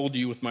will uphold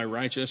you with my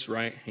righteous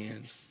right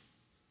hand."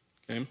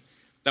 Okay?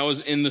 That was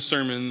in the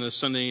sermon the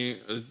Sunday,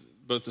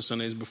 both the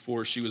Sundays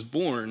before she was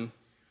born.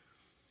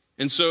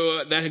 And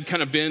so that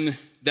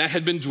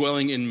had been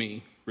dwelling in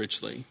me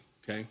richly.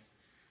 Okay?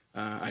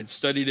 I'd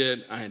studied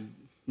it, I had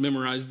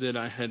memorized it,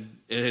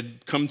 it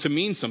had come to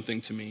mean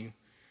something to me.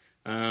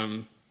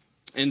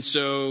 And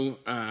so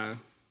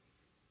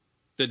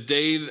the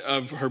day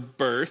of her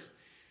birth,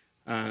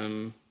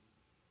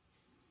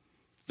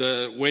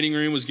 the waiting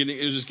room I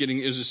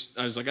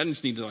was like, I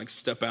just need to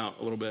step out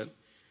a little bit.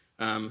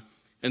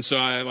 And so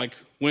I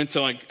went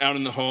to out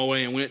in the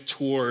hallway and went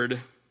toward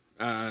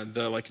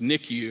the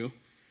NICU,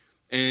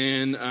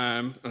 and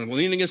I'm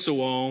leaning against the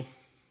wall,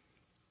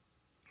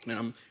 and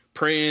I'm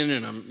praying,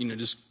 and I'm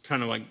just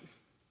kind of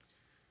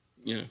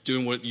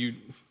doing what you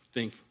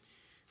think.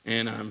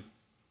 And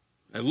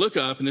I look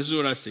up, and this is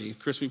what I see.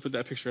 Chris, will you put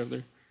that picture up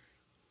there?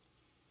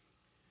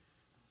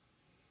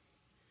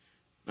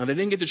 Now, they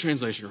didn't get the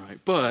translation right,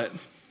 but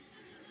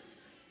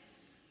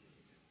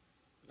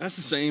that's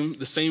the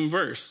same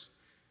verse.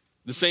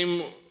 The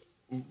same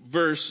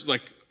verse,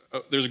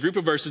 there's a group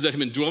of verses that have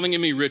been dwelling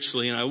in me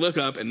richly, and I look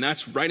up, and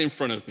that's right in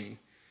front of me. And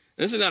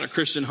this is not a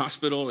Christian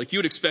hospital. You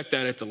would expect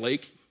that at the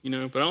lake, but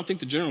I don't think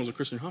the General is a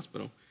Christian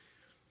hospital.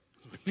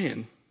 I was like,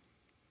 man.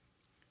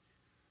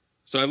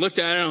 So I looked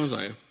at it, and I was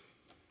like,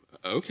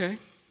 okay,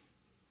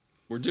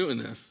 we're doing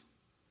this.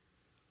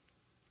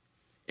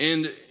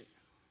 And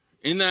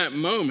in that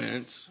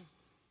moment,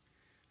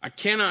 I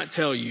cannot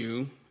tell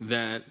you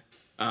that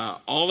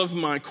all of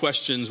my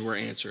questions were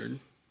answered.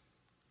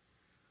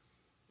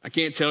 I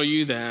can't tell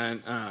you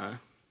that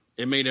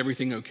it made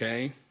everything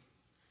okay.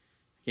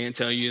 I can't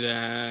tell you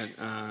that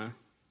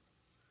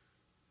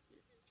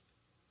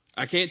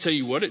I can't tell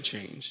you what it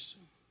changed.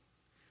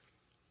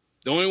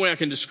 The only way I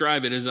can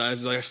describe it is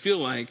I feel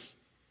like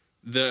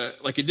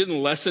it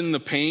didn't lessen the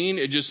pain,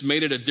 it just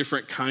made it a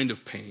different kind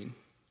of pain.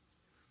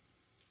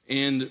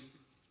 And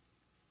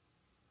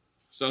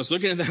so I was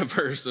looking at that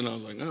verse, and I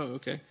was like, oh,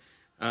 okay.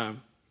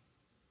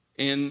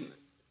 And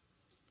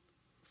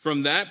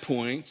from that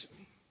point,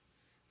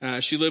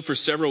 she lived for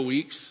several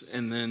weeks,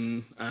 and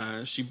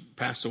then she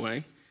passed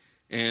away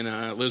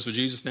and lives with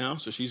Jesus now,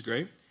 so she's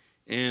great.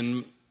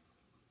 And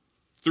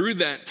through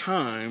that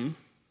time,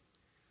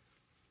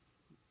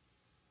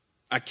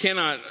 I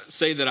cannot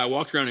say that I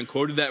walked around and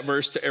quoted that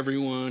verse to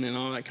everyone and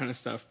all that kind of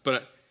stuff,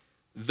 but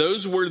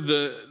those were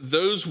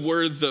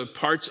the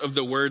parts of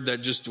the word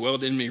that just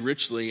dwelled in me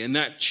richly, and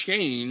that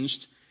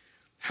changed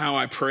how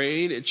I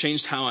prayed. It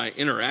changed how I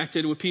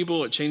interacted with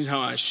people. It changed how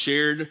I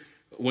shared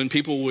when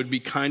people would be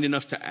kind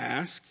enough to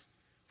ask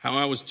how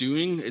I was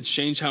doing. It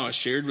changed how I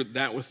shared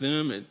with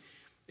them.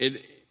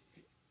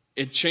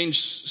 It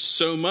changed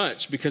so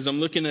much because I'm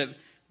looking at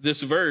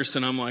this verse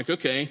and I'm like,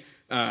 okay,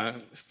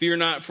 fear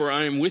not, for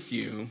I am with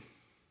you.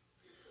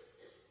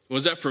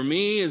 Was that for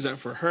me? Is that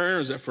for her?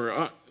 Is that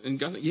for and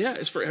God? Yeah,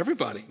 it's for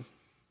everybody.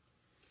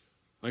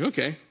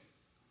 Okay,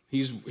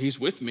 he's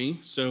with me.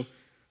 So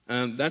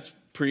that's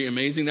pretty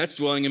amazing. That's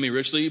dwelling in me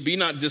richly. Be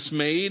not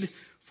dismayed,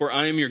 for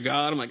I am your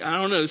God. I'm like,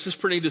 I don't know. This is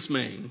pretty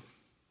dismaying.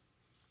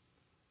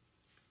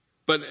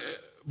 But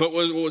what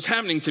was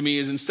happening to me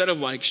is instead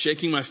of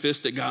shaking my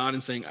fist at God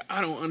and saying,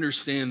 I don't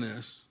understand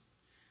this,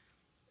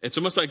 it's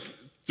almost like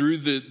through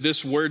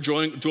this word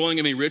dwelling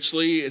in me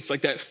richly, it's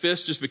like that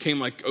fist just became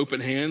like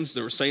open hands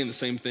that were saying the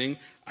same thing.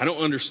 I don't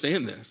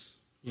understand this,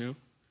 And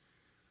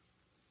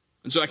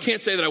so I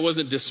can't say that I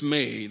wasn't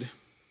dismayed.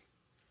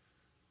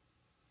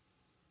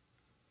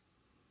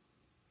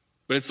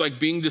 But it's like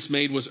being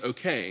dismayed was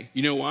okay.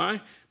 You know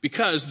why?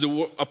 Because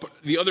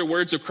the other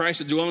words of Christ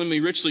that dwell in me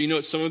richly, you know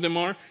what some of them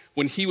are?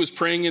 When he was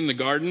praying in the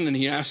garden and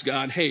he asked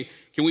God, hey,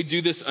 can we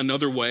do this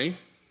another way?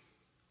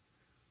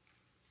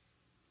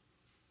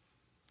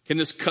 Can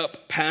this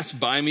cup pass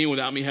by me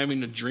without me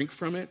having to drink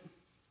from it?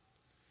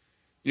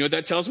 You know what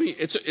that tells me?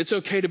 It's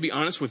okay to be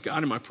honest with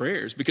God in my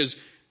prayers, because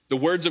the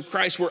words of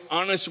Christ were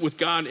honest with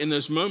God in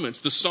those moments.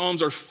 The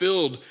Psalms are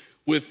filled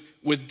with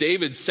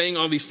David saying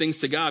all these things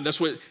to God. That's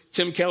what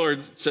Tim Keller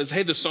says.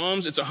 Hey, the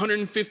Psalms, it's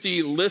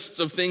 150 lists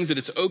of things that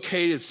it's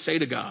okay to say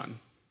to God.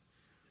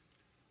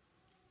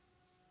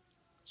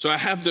 So I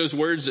have those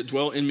words that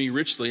dwell in me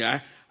richly.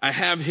 I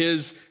have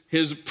his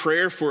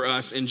prayer for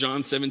us in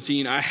John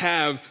 17. I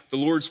have the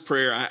Lord's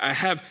Prayer. I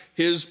have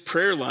his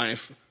prayer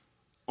life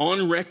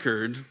on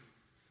record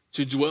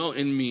to dwell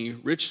in me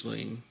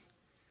richly.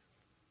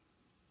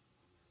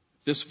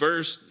 This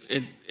verse,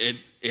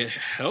 it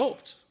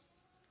helped.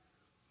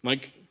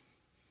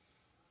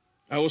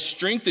 I will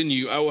strengthen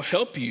you. I will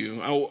help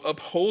you. I will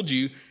uphold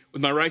you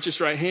with my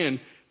righteous right hand.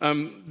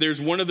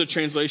 There's one of the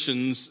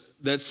translations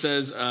that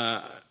says,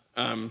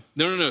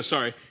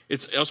 sorry.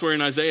 It's elsewhere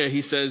in Isaiah.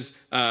 He says,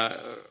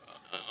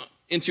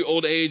 into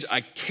old age,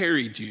 I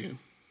carried you.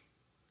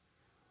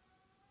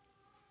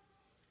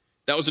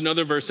 that was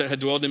another verse that had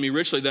dwelled in me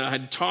richly that I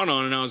had taught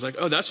on, and I was like,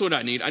 oh, that's what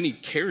I need. I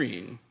need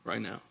carrying right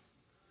now.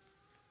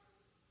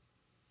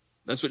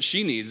 That's what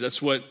she needs.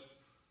 That's what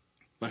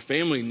my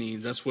family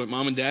needs. That's what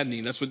mom and dad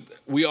need. That's what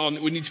we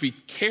need to be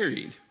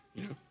carried,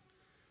 you know.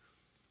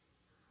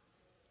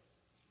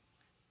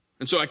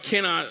 And so I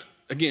cannot,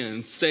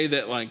 again, say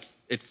that like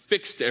it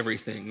fixed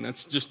everything.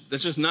 That's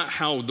just not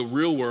how the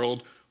real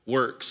world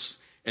works.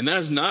 And that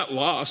is not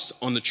lost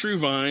on the true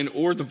vine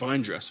or the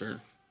vine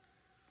dresser.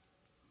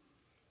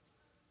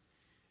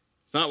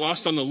 It's not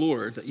lost on the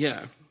Lord that,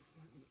 yeah,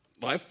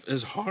 life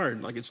is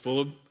hard. Like, it's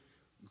full of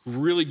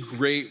really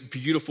great,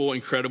 beautiful,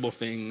 incredible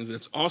things. And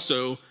it's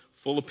also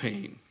full of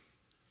pain.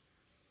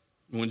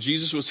 And when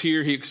Jesus was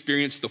here, he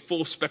experienced the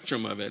full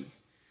spectrum of it.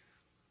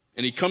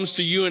 And he comes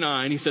to you and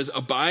I, and he says,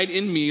 abide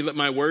in me, let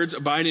my words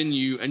abide in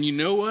you. And you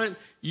know what?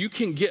 You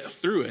can get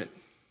through it.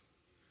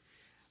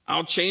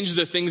 I'll change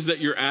the things that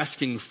you're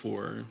asking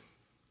for.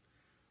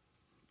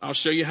 I'll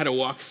show you how to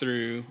walk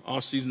through all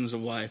seasons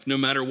of life, no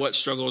matter what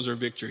struggles or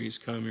victories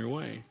come your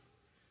way.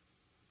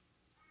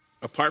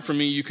 Apart from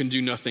me, you can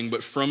do nothing,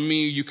 but from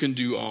me, you can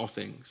do all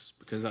things,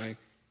 because I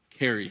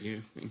carry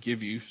you and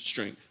give you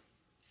strength.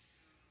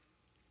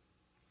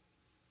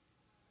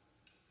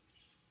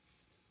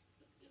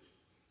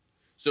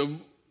 So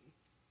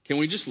can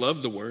we just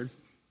love the word,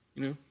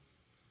 you know?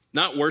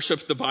 Not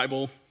worship the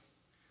Bible,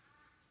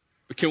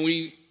 but can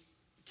we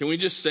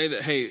just say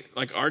that, hey,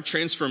 like our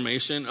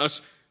transformation,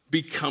 us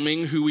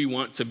becoming who we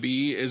want to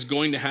be, is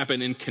going to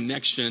happen in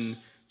connection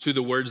to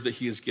the words that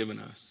he has given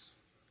us.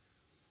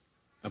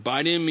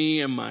 Abide in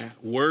me and my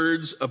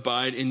words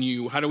abide in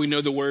you. How do we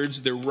know the words?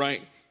 They're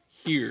right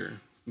here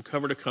from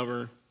cover to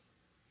cover.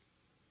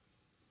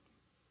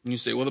 And you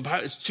say, well, the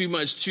Bible is too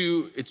much,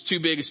 it's too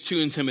big, it's too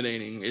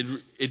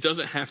intimidating. It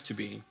doesn't have to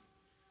be.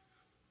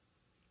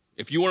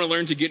 If you want to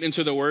learn to get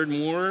into the word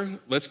more,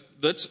 let's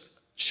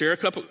have a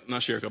cup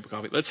of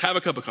coffee. Let's have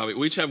a cup of coffee.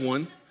 We each have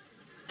one.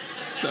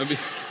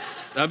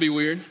 That'd be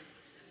weird.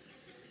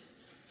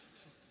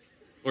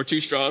 Or 2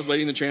 straws,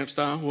 Lady in the Tramp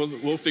style.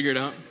 We'll figure it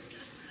out.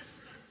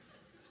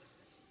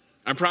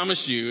 I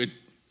promise you,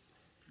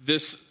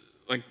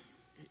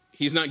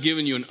 he's not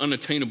giving you an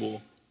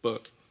unattainable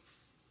book.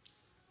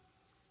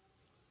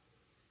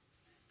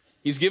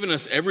 He's given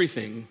us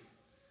everything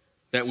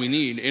that we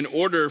need in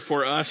order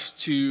for us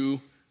to,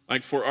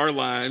 for our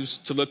lives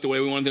to look the way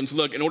we want them to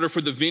look, in order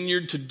for the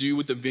vineyard to do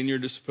what the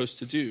vineyard is supposed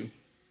to do.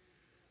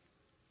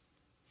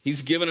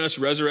 He's given us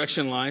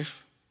resurrection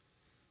life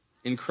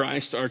in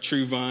Christ, our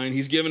true vine.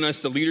 He's given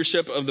us the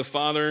leadership of the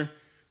Father,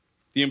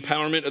 the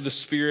empowerment of the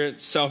Spirit,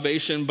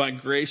 salvation by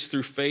grace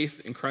through faith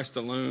in Christ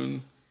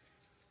alone.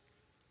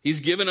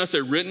 He's given us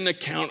a written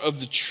account of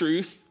the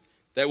truth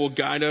that will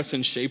guide us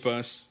and shape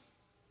us.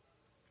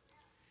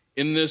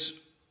 In this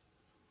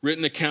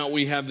written account,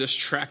 we have this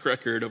track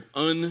record of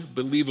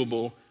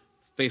unbelievable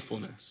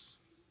faithfulness.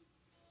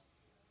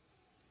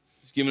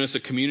 He's given us a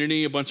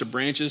community, a bunch of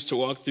branches to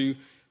walk through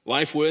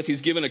life with.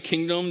 He's given a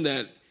kingdom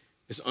that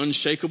is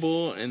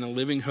unshakable and a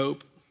living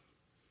hope,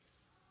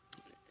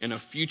 and a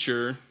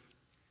future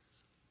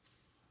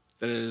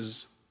that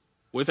is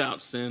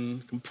without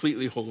sin,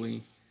 completely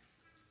holy,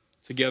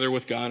 together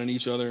with God and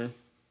each other.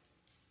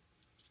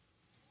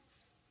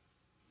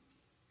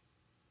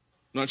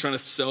 I'm not trying to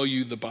sell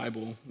you the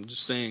Bible. I'm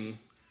just saying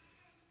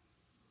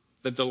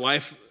that the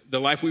life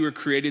we were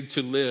created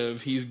to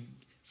live, he's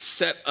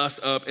set us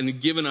up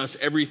and given us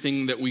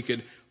everything that we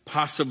could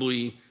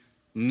possibly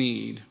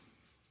need.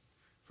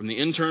 From the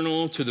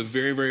internal to the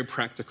very, very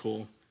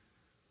practical,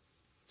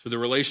 to the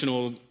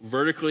relational,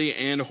 vertically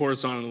and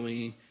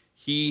horizontally,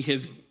 he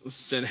has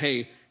said,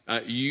 hey,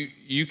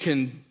 you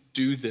can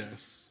do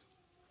this.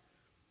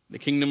 The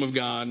kingdom of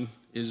God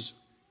is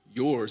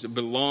yours. It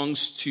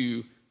belongs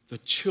to the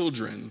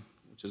children,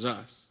 which is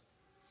us.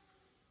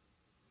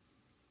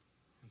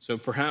 So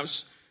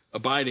perhaps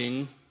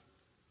abiding,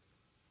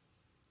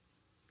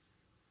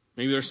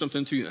 maybe there's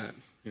something to that,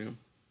 you know.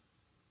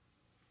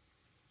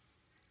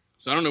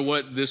 So I don't know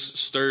what this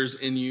stirs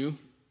in you.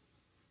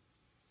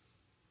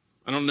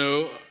 I don't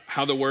know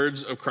how the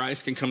words of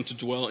Christ can come to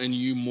dwell in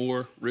you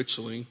more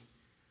richly,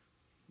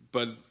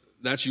 but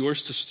that's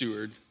yours to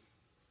steward.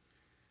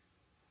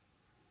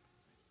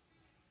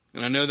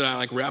 And I know that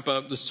I wrap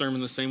up the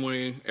sermon the same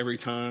way every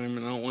time,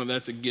 and I don't want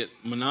that to get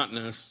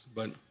monotonous,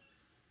 but in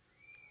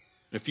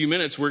a few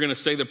minutes, we're going to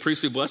say the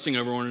priestly blessing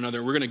over one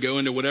another. We're going to go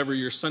into whatever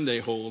your Sunday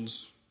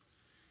holds.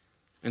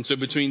 And so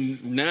between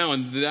now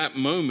and that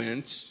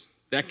moment,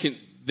 there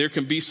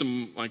can be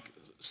some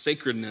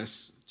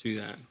sacredness to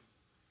that.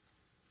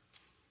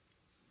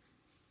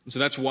 And so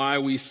that's why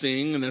we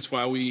sing, and that's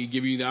why we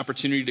give you the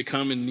opportunity to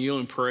come and kneel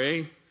and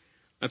pray.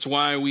 That's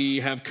why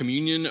we have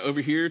communion over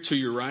here to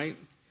your right.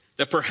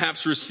 That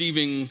perhaps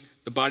receiving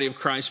the body of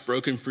Christ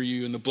broken for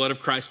you and the blood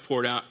of Christ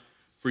poured out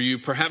for you,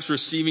 perhaps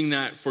receiving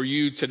that for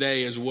you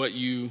today is what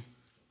you,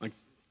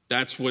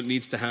 that's what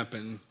needs to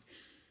happen.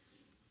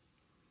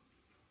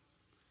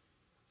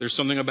 There's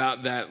something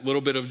about that little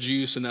bit of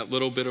juice and that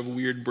little bit of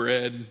weird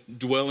bread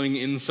dwelling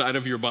inside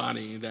of your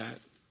body that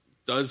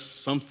does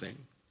something.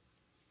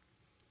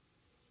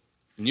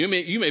 And you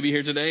may be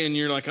here today and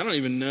you're like, I don't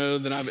even know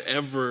that I've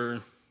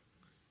ever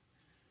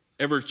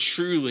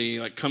truly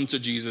like come to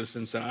Jesus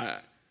and said,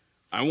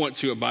 I want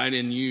to abide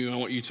in you. I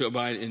want you to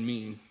abide in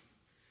me.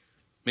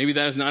 Maybe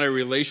that is not a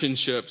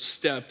relationship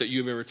step that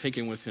you've ever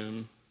taken with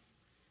him.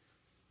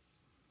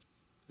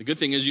 The good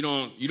thing is you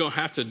don't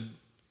have to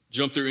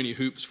jump through any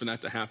hoops for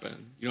that to happen.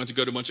 You don't have to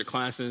go to a bunch of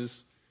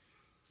classes.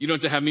 You don't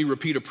have to have me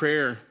repeat a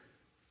prayer.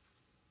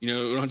 You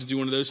don't have to do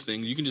one of those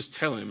things. You can just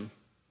tell him,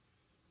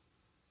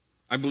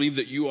 I believe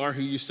that you are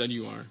who you said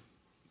you are,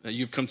 that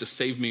you've come to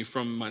save me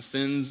from my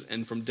sins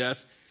and from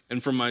death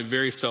and from my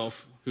very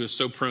self who is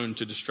so prone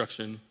to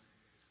destruction.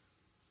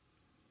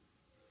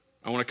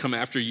 I want to come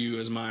after you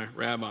as my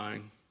rabbi.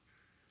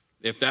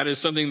 If that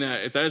is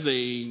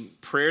a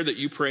prayer that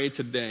you pray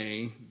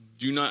today,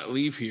 do not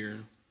leave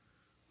here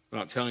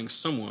without telling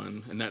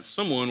someone, and that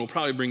someone will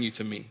probably bring you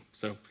to me.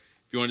 So if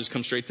you want to just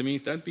come straight to me,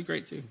 that'd be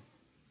great too.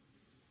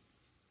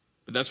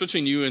 But that's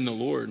between you and the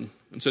Lord.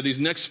 And so these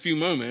next few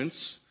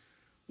moments,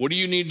 what do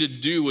you need to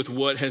do with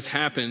what has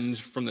happened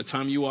from the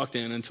time you walked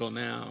in until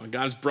now?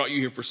 God's brought you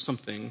here for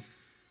something.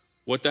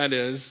 What that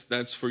is,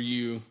 that's for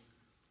you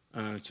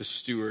to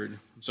steward.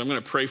 So I'm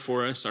going to pray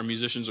for us. Our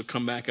musicians will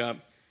come back up.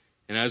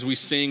 And as we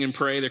sing and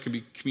pray, there can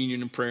be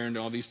communion and prayer and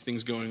all these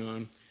things going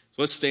on.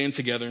 So let's stand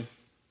together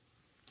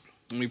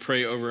and we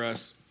pray over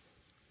us.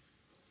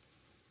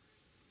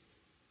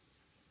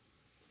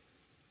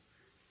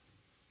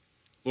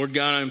 Lord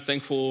God, I'm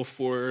thankful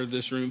for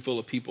this room full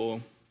of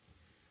people.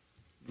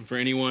 And for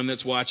anyone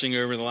that's watching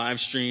over the live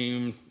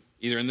stream,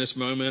 either in this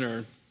moment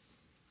or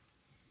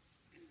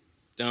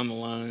down the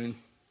line.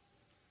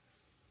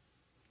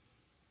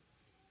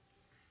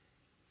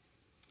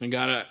 And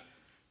God,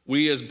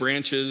 we as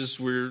branches,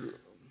 we're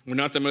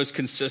not the most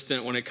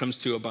consistent when it comes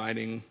to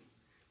abiding.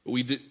 But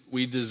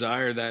we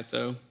desire that,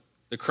 though.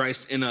 The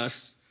Christ in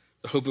us,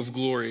 the hope of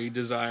glory,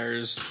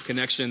 desires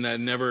connection that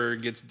never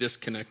gets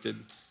disconnected.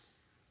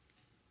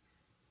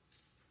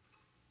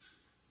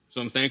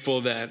 So I'm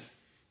thankful that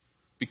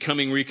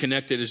becoming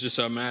reconnected is just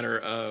a matter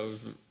of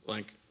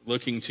like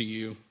looking to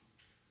you.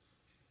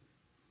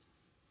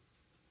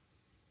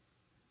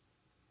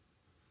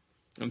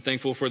 I'm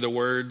thankful for the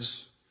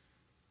words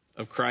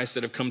of Christ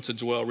that have come to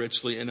dwell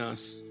richly in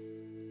us.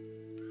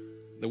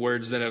 The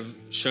words that have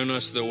shown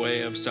us the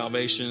way of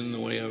salvation, the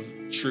way of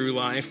true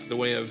life, the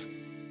way of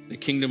the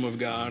kingdom of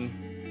God.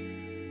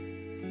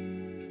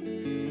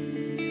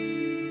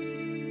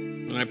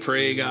 And I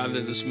pray, God,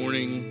 that this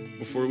morning,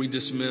 before we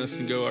dismiss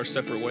and go our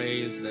separate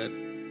ways, that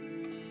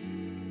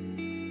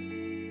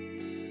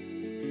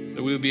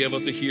we would be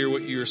able to hear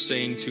what you're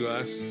saying to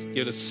us,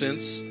 get a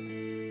sense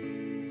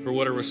for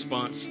what a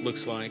response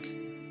looks like,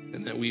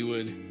 and that we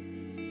would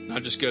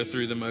not just go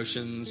through the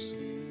motions,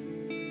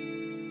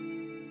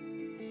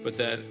 but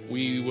that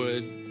we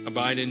would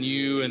abide in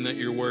you and that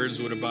your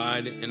words would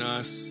abide in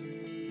us,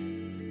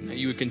 and that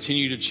you would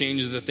continue to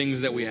change the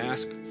things that we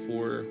ask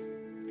for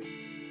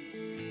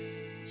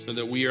so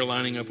that we are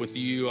lining up with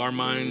you, our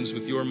minds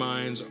with your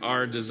minds,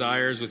 our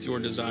desires with your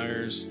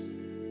desires,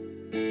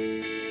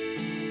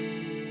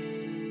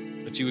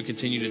 that you would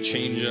continue to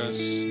change us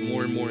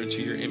more and more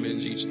into your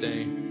image each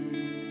day.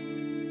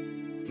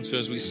 And so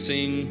as we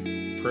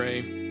sing,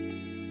 pray,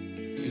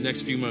 these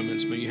next few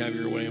moments, may you have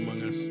your way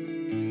among us.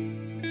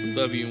 We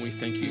love you and we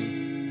thank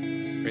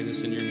you. Pray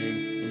this in your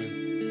name.